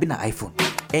get, I've been an iPhone.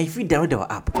 And if you download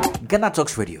our app, Ghana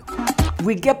Talks Radio,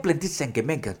 we get plenty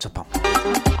sengemenga chopam.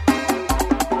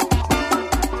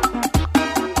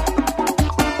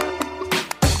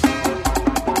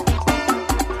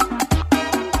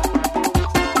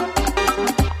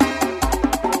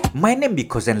 My name be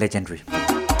Kozen Legendary.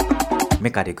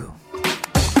 Make a go.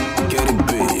 Get it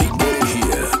big, get it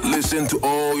here. Listen to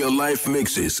all your live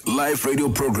mixes, live radio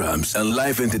programs, and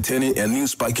live entertaining and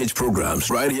news package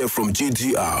programs right here from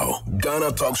GTR.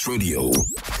 Ghana Talks Radio.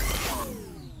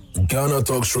 Ghana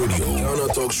Talks Radio.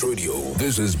 Ghana Talks Radio.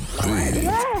 This is big.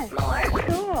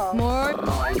 More.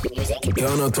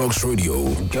 Ghana Talks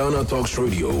Radio. Ghana Talks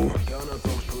Radio.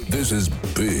 This is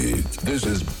big. This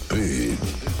is big.